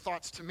are your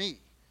thoughts to me.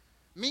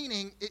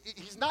 Meaning,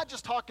 he's not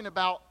just talking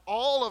about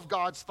all of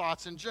God's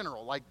thoughts in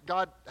general. Like,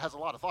 God has a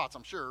lot of thoughts,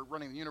 I'm sure,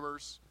 running the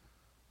universe.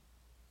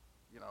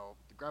 You know,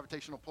 the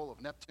gravitational pull of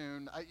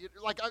Neptune.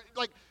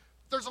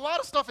 There's a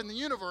lot of stuff in the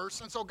universe,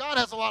 and so God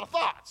has a lot of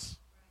thoughts.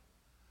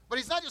 But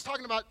he's not just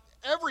talking about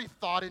every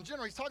thought in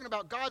general. He's talking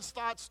about God's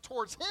thoughts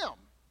towards him.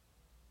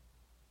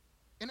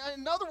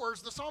 In other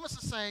words, the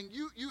psalmist is saying,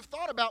 you've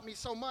thought about me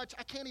so much,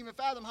 I can't even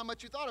fathom how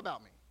much you thought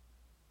about me.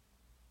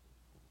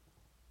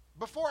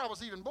 Before I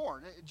was even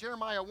born.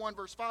 Jeremiah 1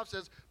 verse 5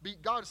 says,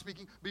 God is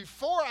speaking,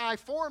 before I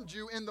formed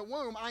you in the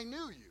womb, I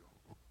knew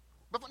you.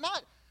 But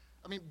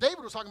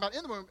David was talking about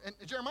in the womb, and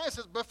Jeremiah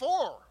says,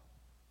 before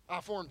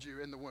I formed you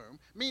in the womb.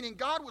 Meaning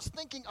God was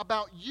thinking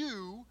about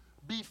you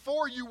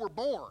before you were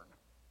born.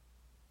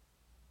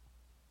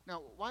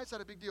 Now, why is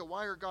that a big deal?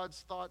 Why are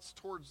God's thoughts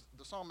towards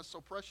the psalmist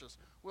so precious?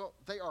 Well,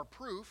 they are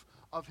proof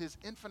of his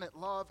infinite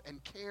love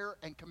and care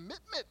and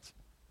commitment.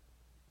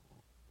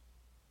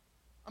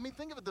 I mean,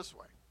 think of it this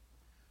way.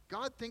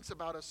 God thinks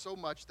about us so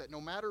much that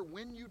no matter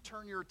when you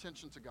turn your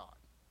attention to God,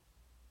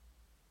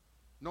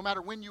 no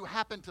matter when you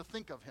happen to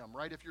think of him,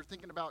 right? If you're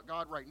thinking about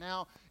God right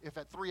now, if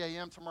at 3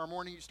 a.m. tomorrow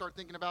morning you start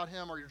thinking about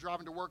him, or you're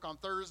driving to work on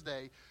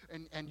Thursday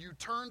and you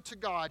turn to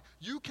God,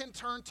 you can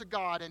turn to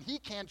God and he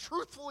can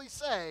truthfully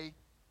say,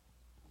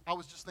 I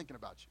was just thinking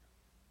about you.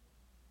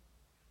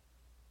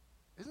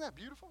 Isn't that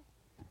beautiful?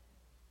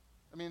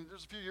 I mean,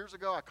 there's a few years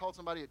ago, I called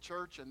somebody at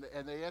church, and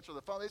they answer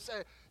the phone. They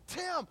say,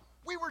 Tim,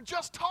 we were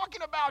just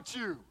talking about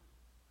you.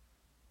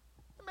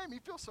 It made me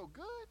feel so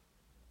good.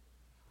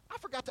 I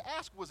forgot to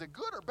ask, was it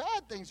good or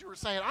bad things you were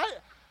saying?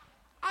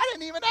 I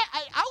didn't even,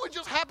 I was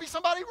just happy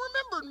somebody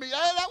remembered me.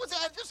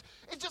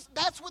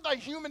 That's what a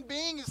human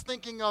being is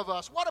thinking of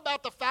us. What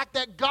about the fact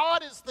that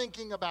God is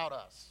thinking about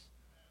us?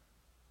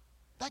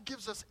 That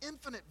gives us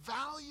infinite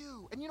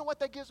value. And you know what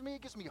that gives me?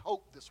 It gives me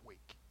hope this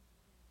week.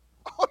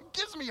 Oh, it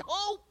gives me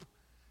hope.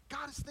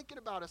 God is thinking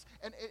about us.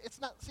 And it's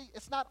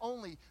not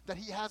only that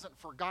he hasn't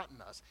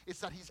forgotten us,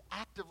 it's that he's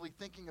actively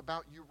thinking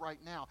about you right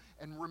now.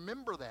 And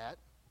remember that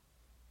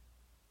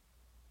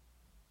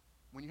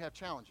when you have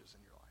challenges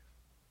in your life.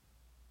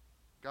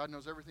 God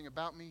knows everything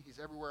about me. He's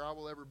everywhere I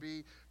will ever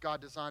be.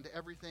 God designed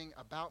everything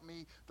about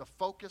me. The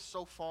focus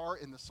so far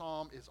in the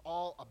psalm is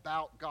all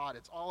about God.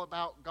 It's all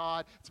about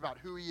God. It's about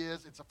who he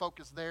is. It's a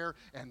focus there.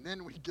 And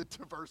then we get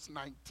to verse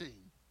 19.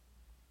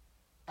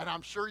 And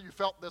I'm sure you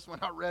felt this when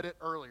I read it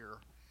earlier.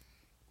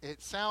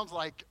 It sounds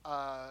like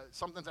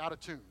something's out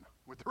of tune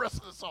with the rest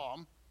of the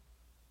psalm.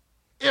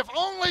 If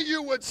only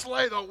you would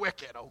slay the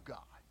wicked, oh God.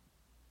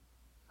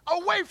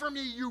 Away from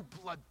me, you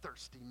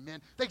bloodthirsty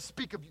men. They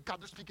speak of you.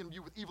 God, they're speaking of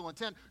you with evil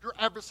intent. Your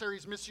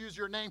adversaries misuse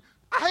your name.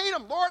 I hate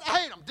them, Lord. I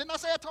hate them. Didn't I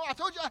say I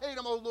told you I hate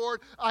them, oh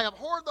Lord. I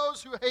abhor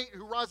those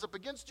who rise up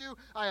against you.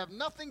 I have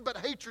nothing but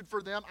hatred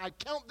for them. I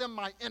count them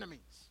my enemies.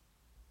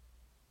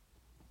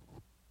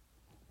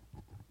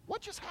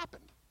 What just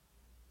happened?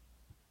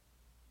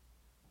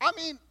 I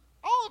mean,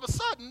 all of a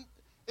sudden,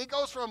 it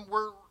goes from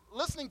we're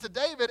listening to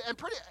David and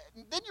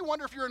then you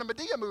wonder if you're in a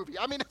Medea movie.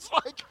 I mean, it's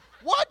like,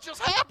 what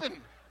just happened?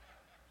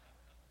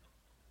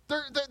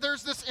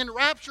 There's this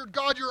enraptured,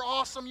 God, you're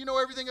awesome. You know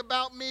everything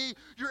about me.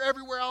 You're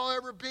everywhere I'll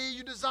ever be.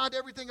 You designed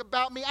everything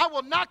about me. I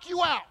will knock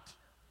you out.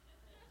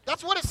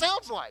 That's what it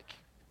sounds like.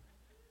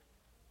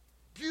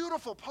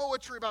 Beautiful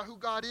poetry about who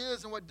God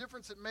is and what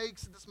difference it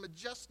makes. This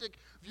majestic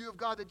view of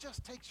God that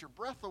just takes your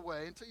breath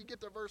away until you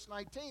get to verse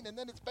 19. And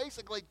then it's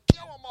basically,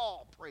 kill them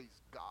all.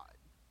 Praise God.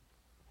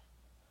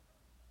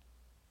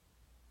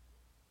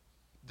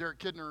 Derek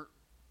Kidner,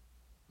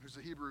 who's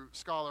a Hebrew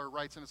scholar,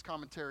 writes in his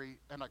commentary,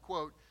 and I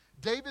quote,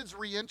 David's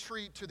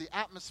reentry to the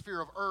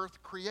atmosphere of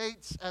earth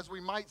creates, as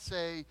we might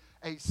say,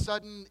 a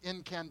sudden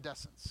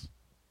incandescence.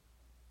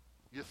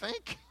 You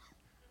think?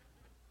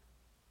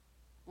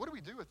 What do we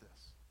do with this?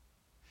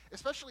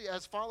 Especially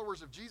as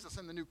followers of Jesus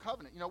in the New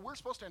Covenant. You know, we're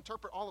supposed to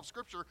interpret all of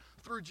Scripture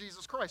through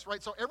Jesus Christ,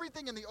 right? So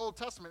everything in the Old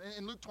Testament,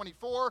 in Luke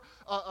 24,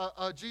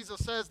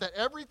 Jesus says that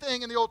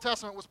everything in the Old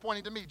Testament was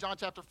pointing to me. John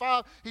chapter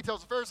 5, he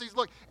tells the Pharisees,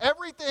 look,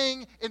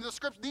 everything in the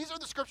Scripture, these are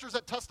the Scriptures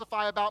that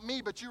testify about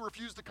me, but you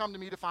refuse to come to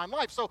me to find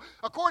life. So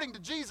according to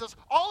Jesus,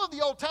 all of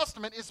the Old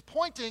Testament is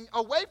pointing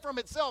away from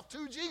itself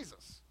to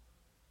Jesus.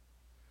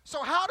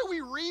 So how do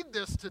we read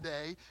this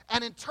today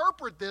and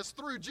interpret this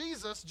through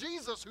Jesus?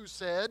 Jesus who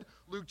said,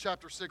 Luke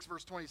chapter 6,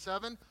 verse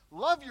 27,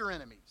 love your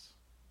enemies.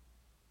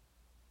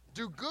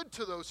 Do good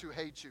to those who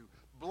hate you.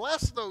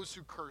 Bless those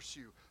who curse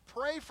you.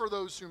 Pray for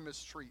those who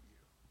mistreat you.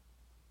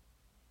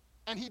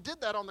 And he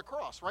did that on the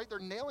cross, right? They're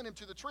nailing him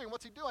to the tree. And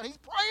what's he doing? He's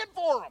praying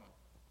for them.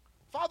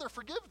 Father,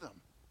 forgive them.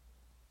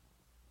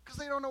 Because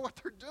they don't know what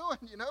they're doing,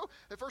 you know?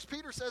 And 1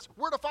 Peter says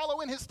we're to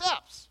follow in his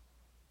steps.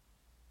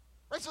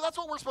 Right, so that's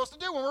what we're supposed to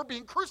do when we're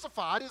being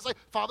crucified. It's like,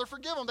 Father,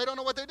 forgive them. They don't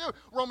know what they do.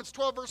 Romans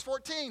 12, verse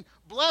 14.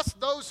 Bless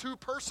those who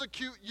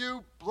persecute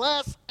you.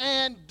 Bless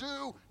and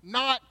do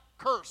not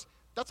curse.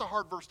 That's a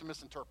hard verse to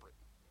misinterpret.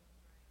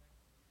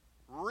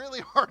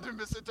 Really hard to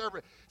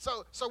misinterpret.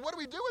 So what do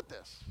we do with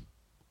this?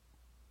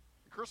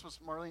 At Christmas,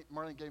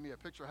 Marlene gave me a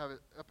picture. I have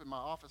it up in my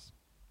office.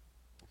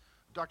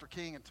 Dr.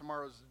 King, and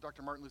tomorrow's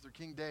Dr. Martin Luther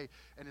King Day,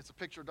 and it's a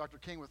picture of Dr.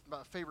 King with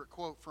my favorite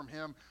quote from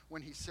him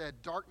when he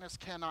said, darkness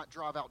cannot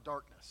drive out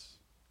darkness.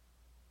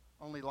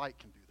 Only light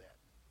can do that.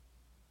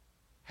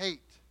 Hate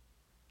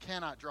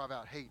cannot drive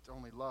out hate.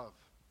 Only love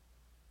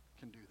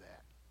can do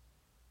that.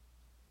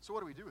 So what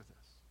do we do with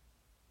this?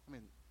 I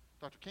mean,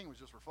 Dr. King was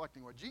just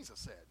reflecting what Jesus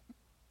said.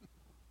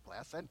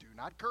 Bless and do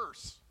not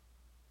curse.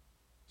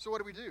 So what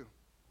do we do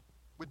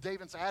with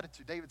David's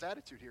attitude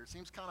here? It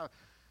seems kind of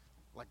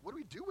like, what do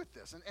we do with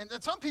this?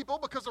 And some people,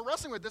 because they're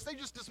wrestling with this, they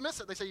just dismiss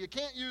it. They say, you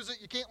can't use it.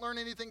 You can't learn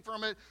anything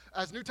from it.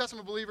 As New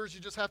Testament believers, you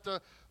just have to,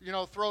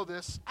 throw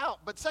this out.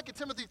 But 2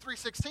 Timothy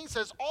 3:16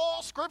 says,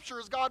 all Scripture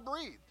is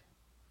God-breathed.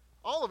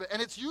 All of it.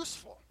 And it's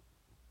useful.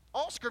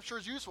 All Scripture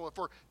is useful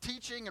for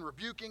teaching and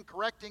rebuking,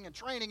 correcting, and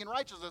training in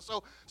righteousness.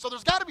 So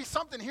there's got to be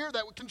something here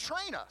that can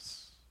train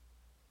us.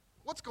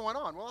 What's going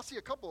on? Well, I'll see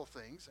a couple of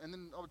things, and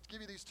then I'll give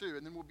you these two,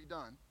 and then we'll be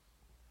done.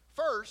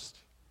 First,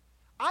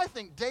 I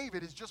think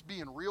David is just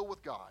being real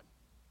with God.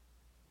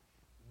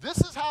 This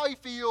is how he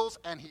feels,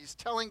 and he's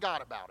telling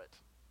God about it.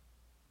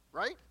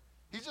 Right?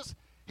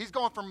 He's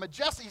going from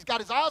majestic. He's got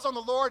his eyes on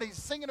the Lord. He's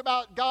singing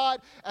about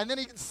God, and then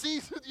he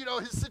sees,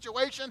 his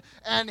situation,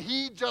 and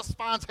he just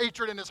finds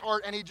hatred in his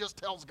heart, and he just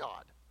tells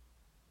God.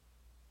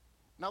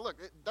 Now, look,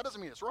 that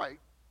doesn't mean it's right.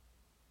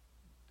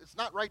 It's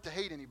not right to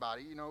hate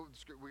anybody.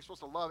 We're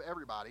supposed to love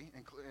everybody,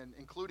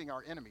 including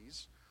our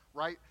enemies,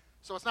 right?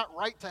 So it's not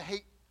right to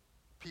hate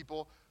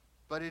people,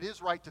 but it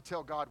is right to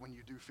tell God when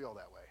you do feel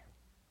that way.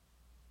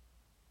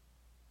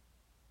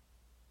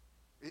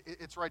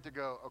 It's right to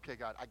go, okay,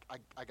 God,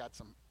 I got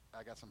some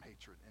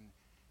hatred in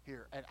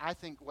here. And I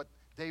think what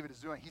David is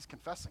doing, he's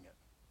confessing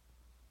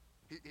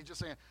it. He's just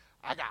saying,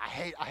 I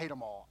hate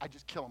them all. I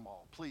just kill them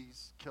all.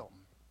 Please kill them.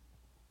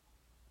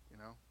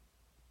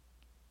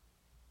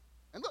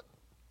 And look,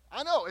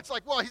 I know, it's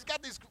like, well, he's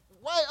got these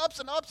way ups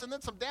and ups and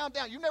then some down.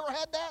 You never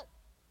had that?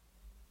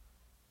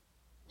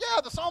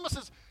 Yeah, the psalmist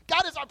says,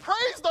 God is, I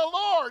praise the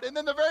Lord. And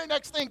then the very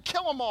next thing,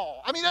 kill them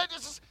all. I mean,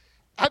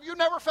 have you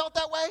never felt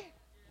that way?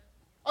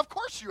 Of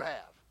course you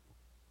have.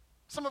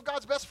 Some of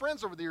God's best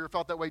friends over the year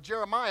felt that way.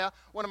 Jeremiah,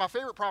 one of my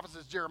favorite prophets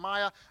is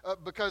Jeremiah,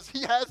 because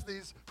he has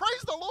these,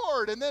 praise the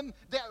Lord. And then,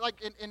 like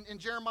in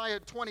Jeremiah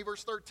 20,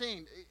 verse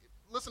 13,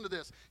 listen to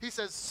this. He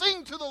says,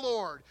 sing to the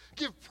Lord.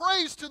 Give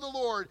praise to the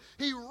Lord.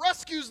 He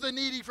rescues the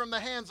needy from the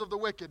hands of the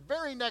wicked.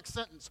 Very next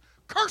sentence,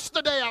 curse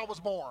the day I was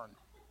born.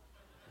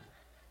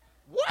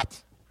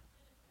 What?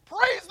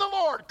 Praise the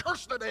Lord.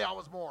 Curse the day I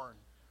was born.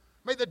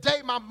 May the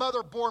day my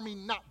mother bore me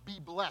not be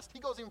blessed. He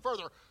goes even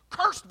further.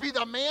 Cursed be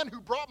the man who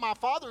brought my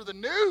father the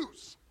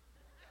news.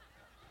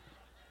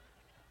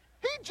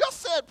 He just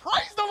said,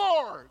 praise the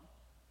Lord.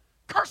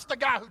 Curse the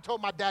guy who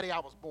told my daddy I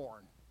was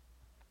born.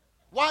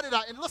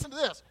 And listen to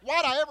this,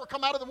 why did I ever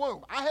come out of the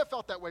womb? I have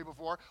felt that way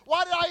before.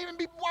 Why was I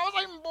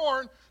even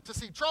born to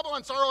see trouble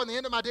and sorrow and the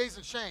end of my days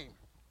in shame?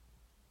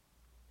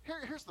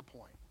 Here's the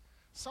point.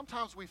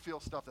 Sometimes we feel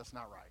stuff that's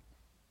not right.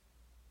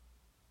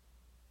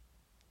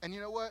 And you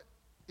know what?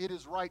 It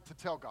is right to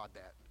tell God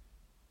that.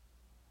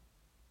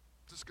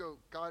 Just go,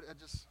 God,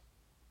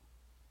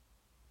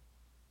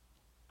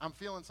 I'm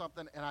feeling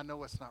something and I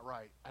know it's not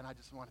right, and I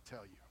just want to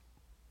tell you.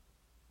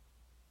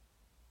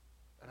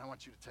 And I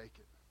want you to take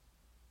it.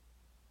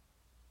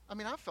 I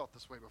mean, I've felt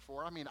this way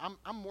before. I mean,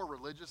 I'm more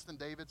religious than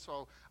David,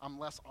 so I'm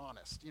less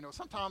honest.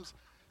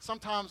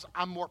 Sometimes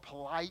I'm more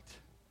polite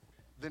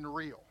than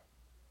real.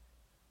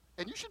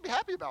 And you should be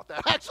happy about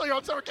that, actually,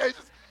 on some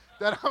occasions.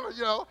 And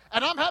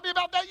I'm happy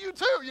about that, you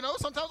too.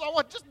 Sometimes I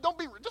want, just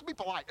be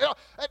polite.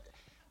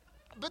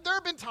 But there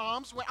have been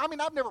times when,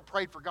 I've never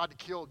prayed for God to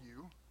kill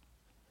you.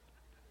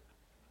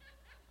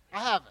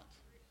 I haven't.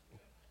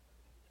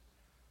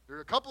 There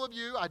are a couple of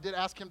you, I did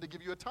ask him to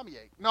give you a tummy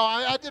ache. No,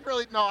 I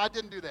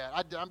didn't do that.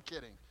 I'm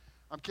kidding.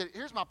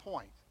 Here's my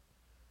point.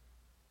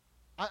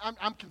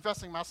 I'm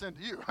confessing my sin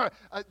to you.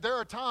 There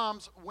are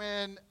times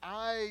when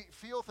I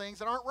feel things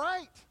that aren't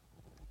right.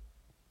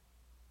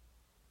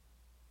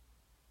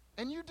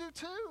 And you do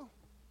too.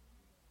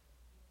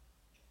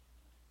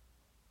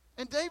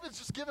 And David's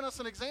just giving us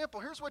an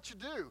example. Here's what you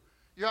do.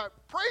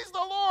 Praise the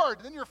Lord.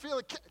 And then you're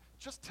feeling,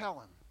 just tell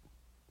him.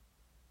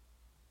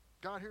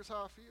 God, here's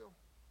how I feel.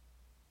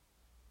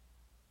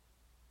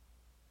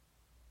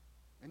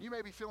 And you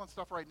may be feeling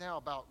stuff right now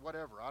about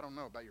whatever. I don't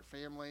know, about your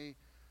family,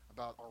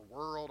 about our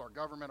world, our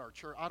government, our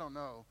church. I don't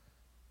know.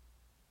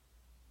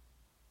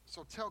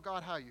 So tell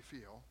God how you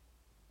feel.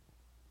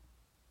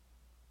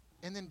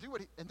 And then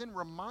and then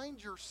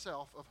remind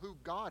yourself of who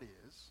God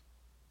is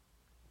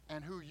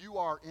and who you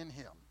are in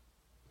him.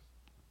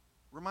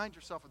 Remind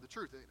yourself of the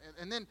truth.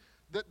 And then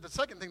the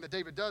second thing that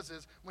David does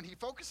is when he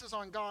focuses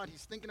on God,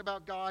 he's thinking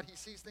about God, he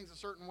sees things a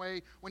certain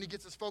way. When he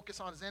gets his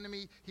focus on his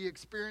enemy, he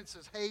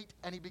experiences hate,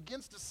 and he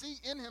begins to see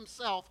in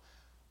himself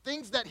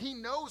things that he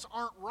knows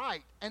aren't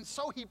right. And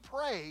so he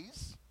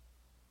prays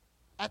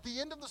at the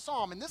end of the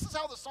psalm. And this is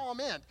how the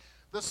psalm ends.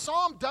 The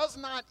psalm does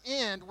not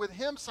end with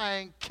him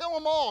saying, kill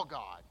them all,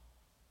 God.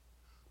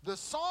 The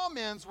psalm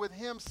ends with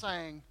him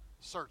saying,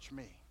 search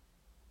me.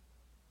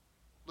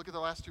 Look at the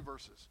last two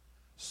verses.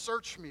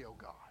 Search me, O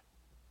God,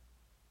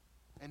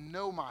 and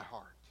know my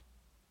heart.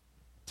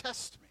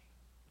 Test me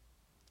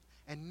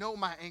and know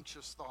my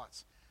anxious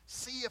thoughts.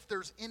 See if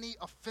there's any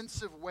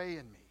offensive way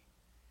in me,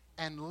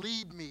 and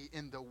lead me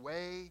in the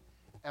way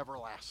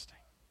everlasting.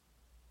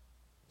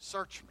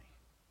 Search me,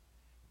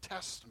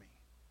 test me,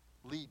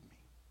 lead me.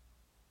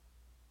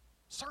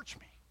 Search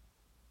me,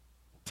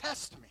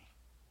 test me,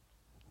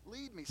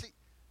 lead me. See,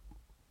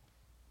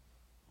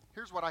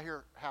 here's what I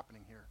hear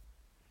happening here.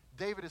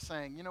 David is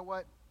saying, you know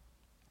what?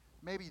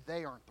 Maybe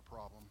they aren't the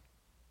problem.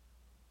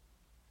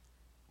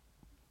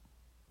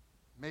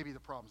 Maybe the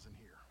problem's in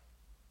here.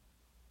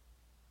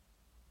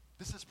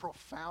 This is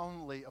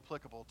profoundly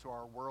applicable to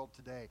our world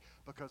today,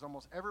 because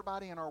almost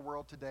everybody in our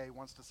world today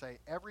wants to say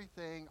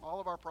everything, all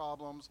of our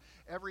problems,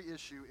 every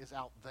issue is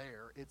out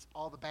there. It's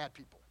all the bad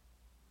people.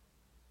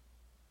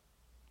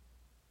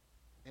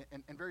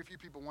 And very few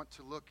people want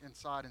to look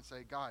inside and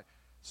say, God,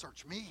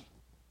 search me.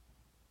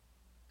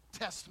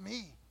 Test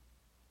me.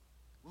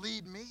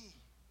 Lead me.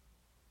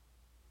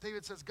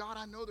 David says, God,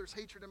 I know there's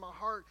hatred in my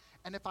heart.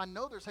 And if I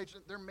know there's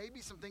hatred, there may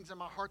be some things in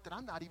my heart that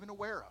I'm not even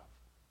aware of.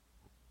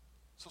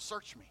 So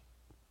search me.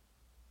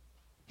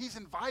 He's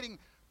inviting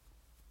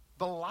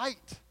the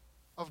light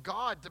of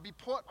God to be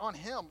put on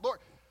him. Lord,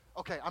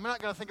 okay, I'm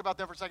not going to think about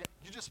that for a second.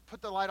 You just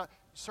put the light on.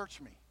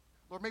 Search me.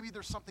 Lord, maybe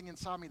there's something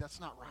inside me that's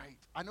not right.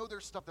 I know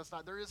there's stuff that's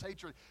not. There is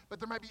hatred, but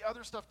there might be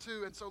other stuff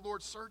too. And so,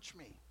 Lord, search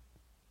me.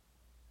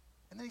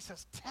 And then he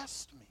says,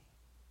 test me.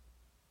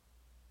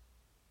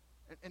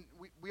 And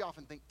we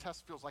often think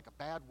test feels like a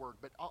bad word,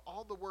 but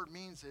all the word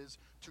means is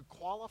to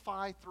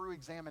qualify through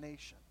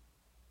examination.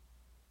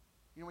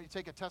 You know, when you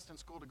take a test in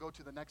school to go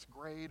to the next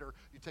grade, or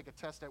you take a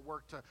test at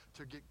work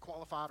to get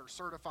qualified or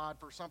certified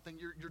for something,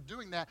 you're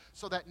doing that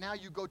so that now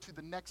you go to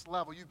the next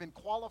level. You've been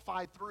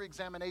qualified through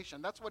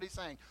examination. That's what he's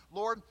saying.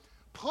 Lord,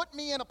 put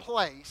me in a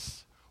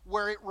place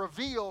where it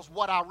reveals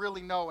what I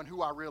really know and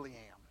who I really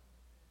am.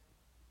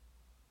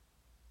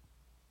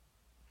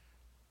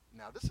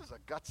 Now, this is a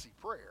gutsy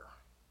prayer.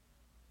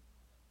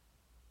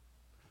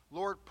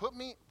 Lord,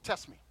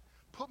 test me.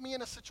 Put me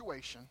in a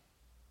situation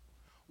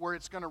where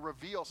it's going to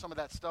reveal some of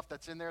that stuff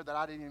that's in there that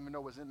I didn't even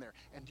know was in there.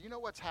 And do you know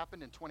what's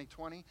happened in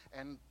 2020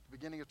 and the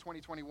beginning of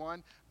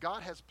 2021?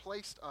 God has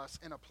placed us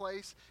in a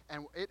place,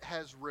 and it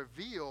has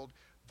revealed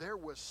there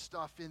was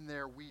stuff in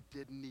there we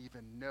didn't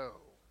even know.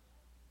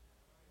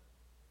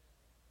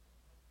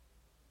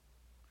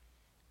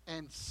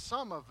 And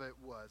some of it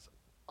was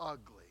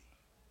ugly.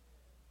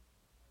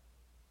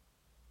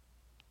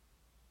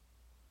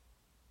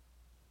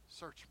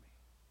 Search me.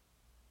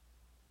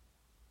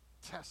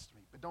 Test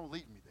me, but don't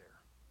leave me there.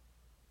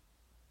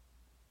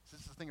 This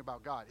is the thing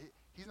about God.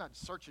 He's not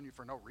searching you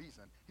for no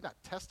reason. He's not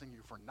testing you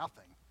for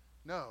nothing.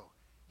 No,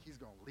 he's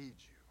going to lead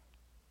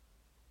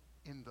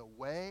you in the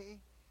way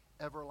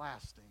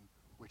everlasting,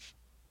 which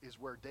is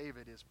where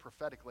David is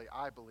prophetically,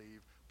 I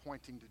believe,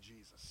 pointing to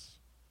Jesus.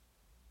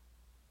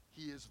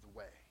 He is the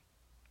way,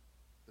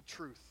 the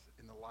truth,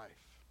 and the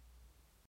life.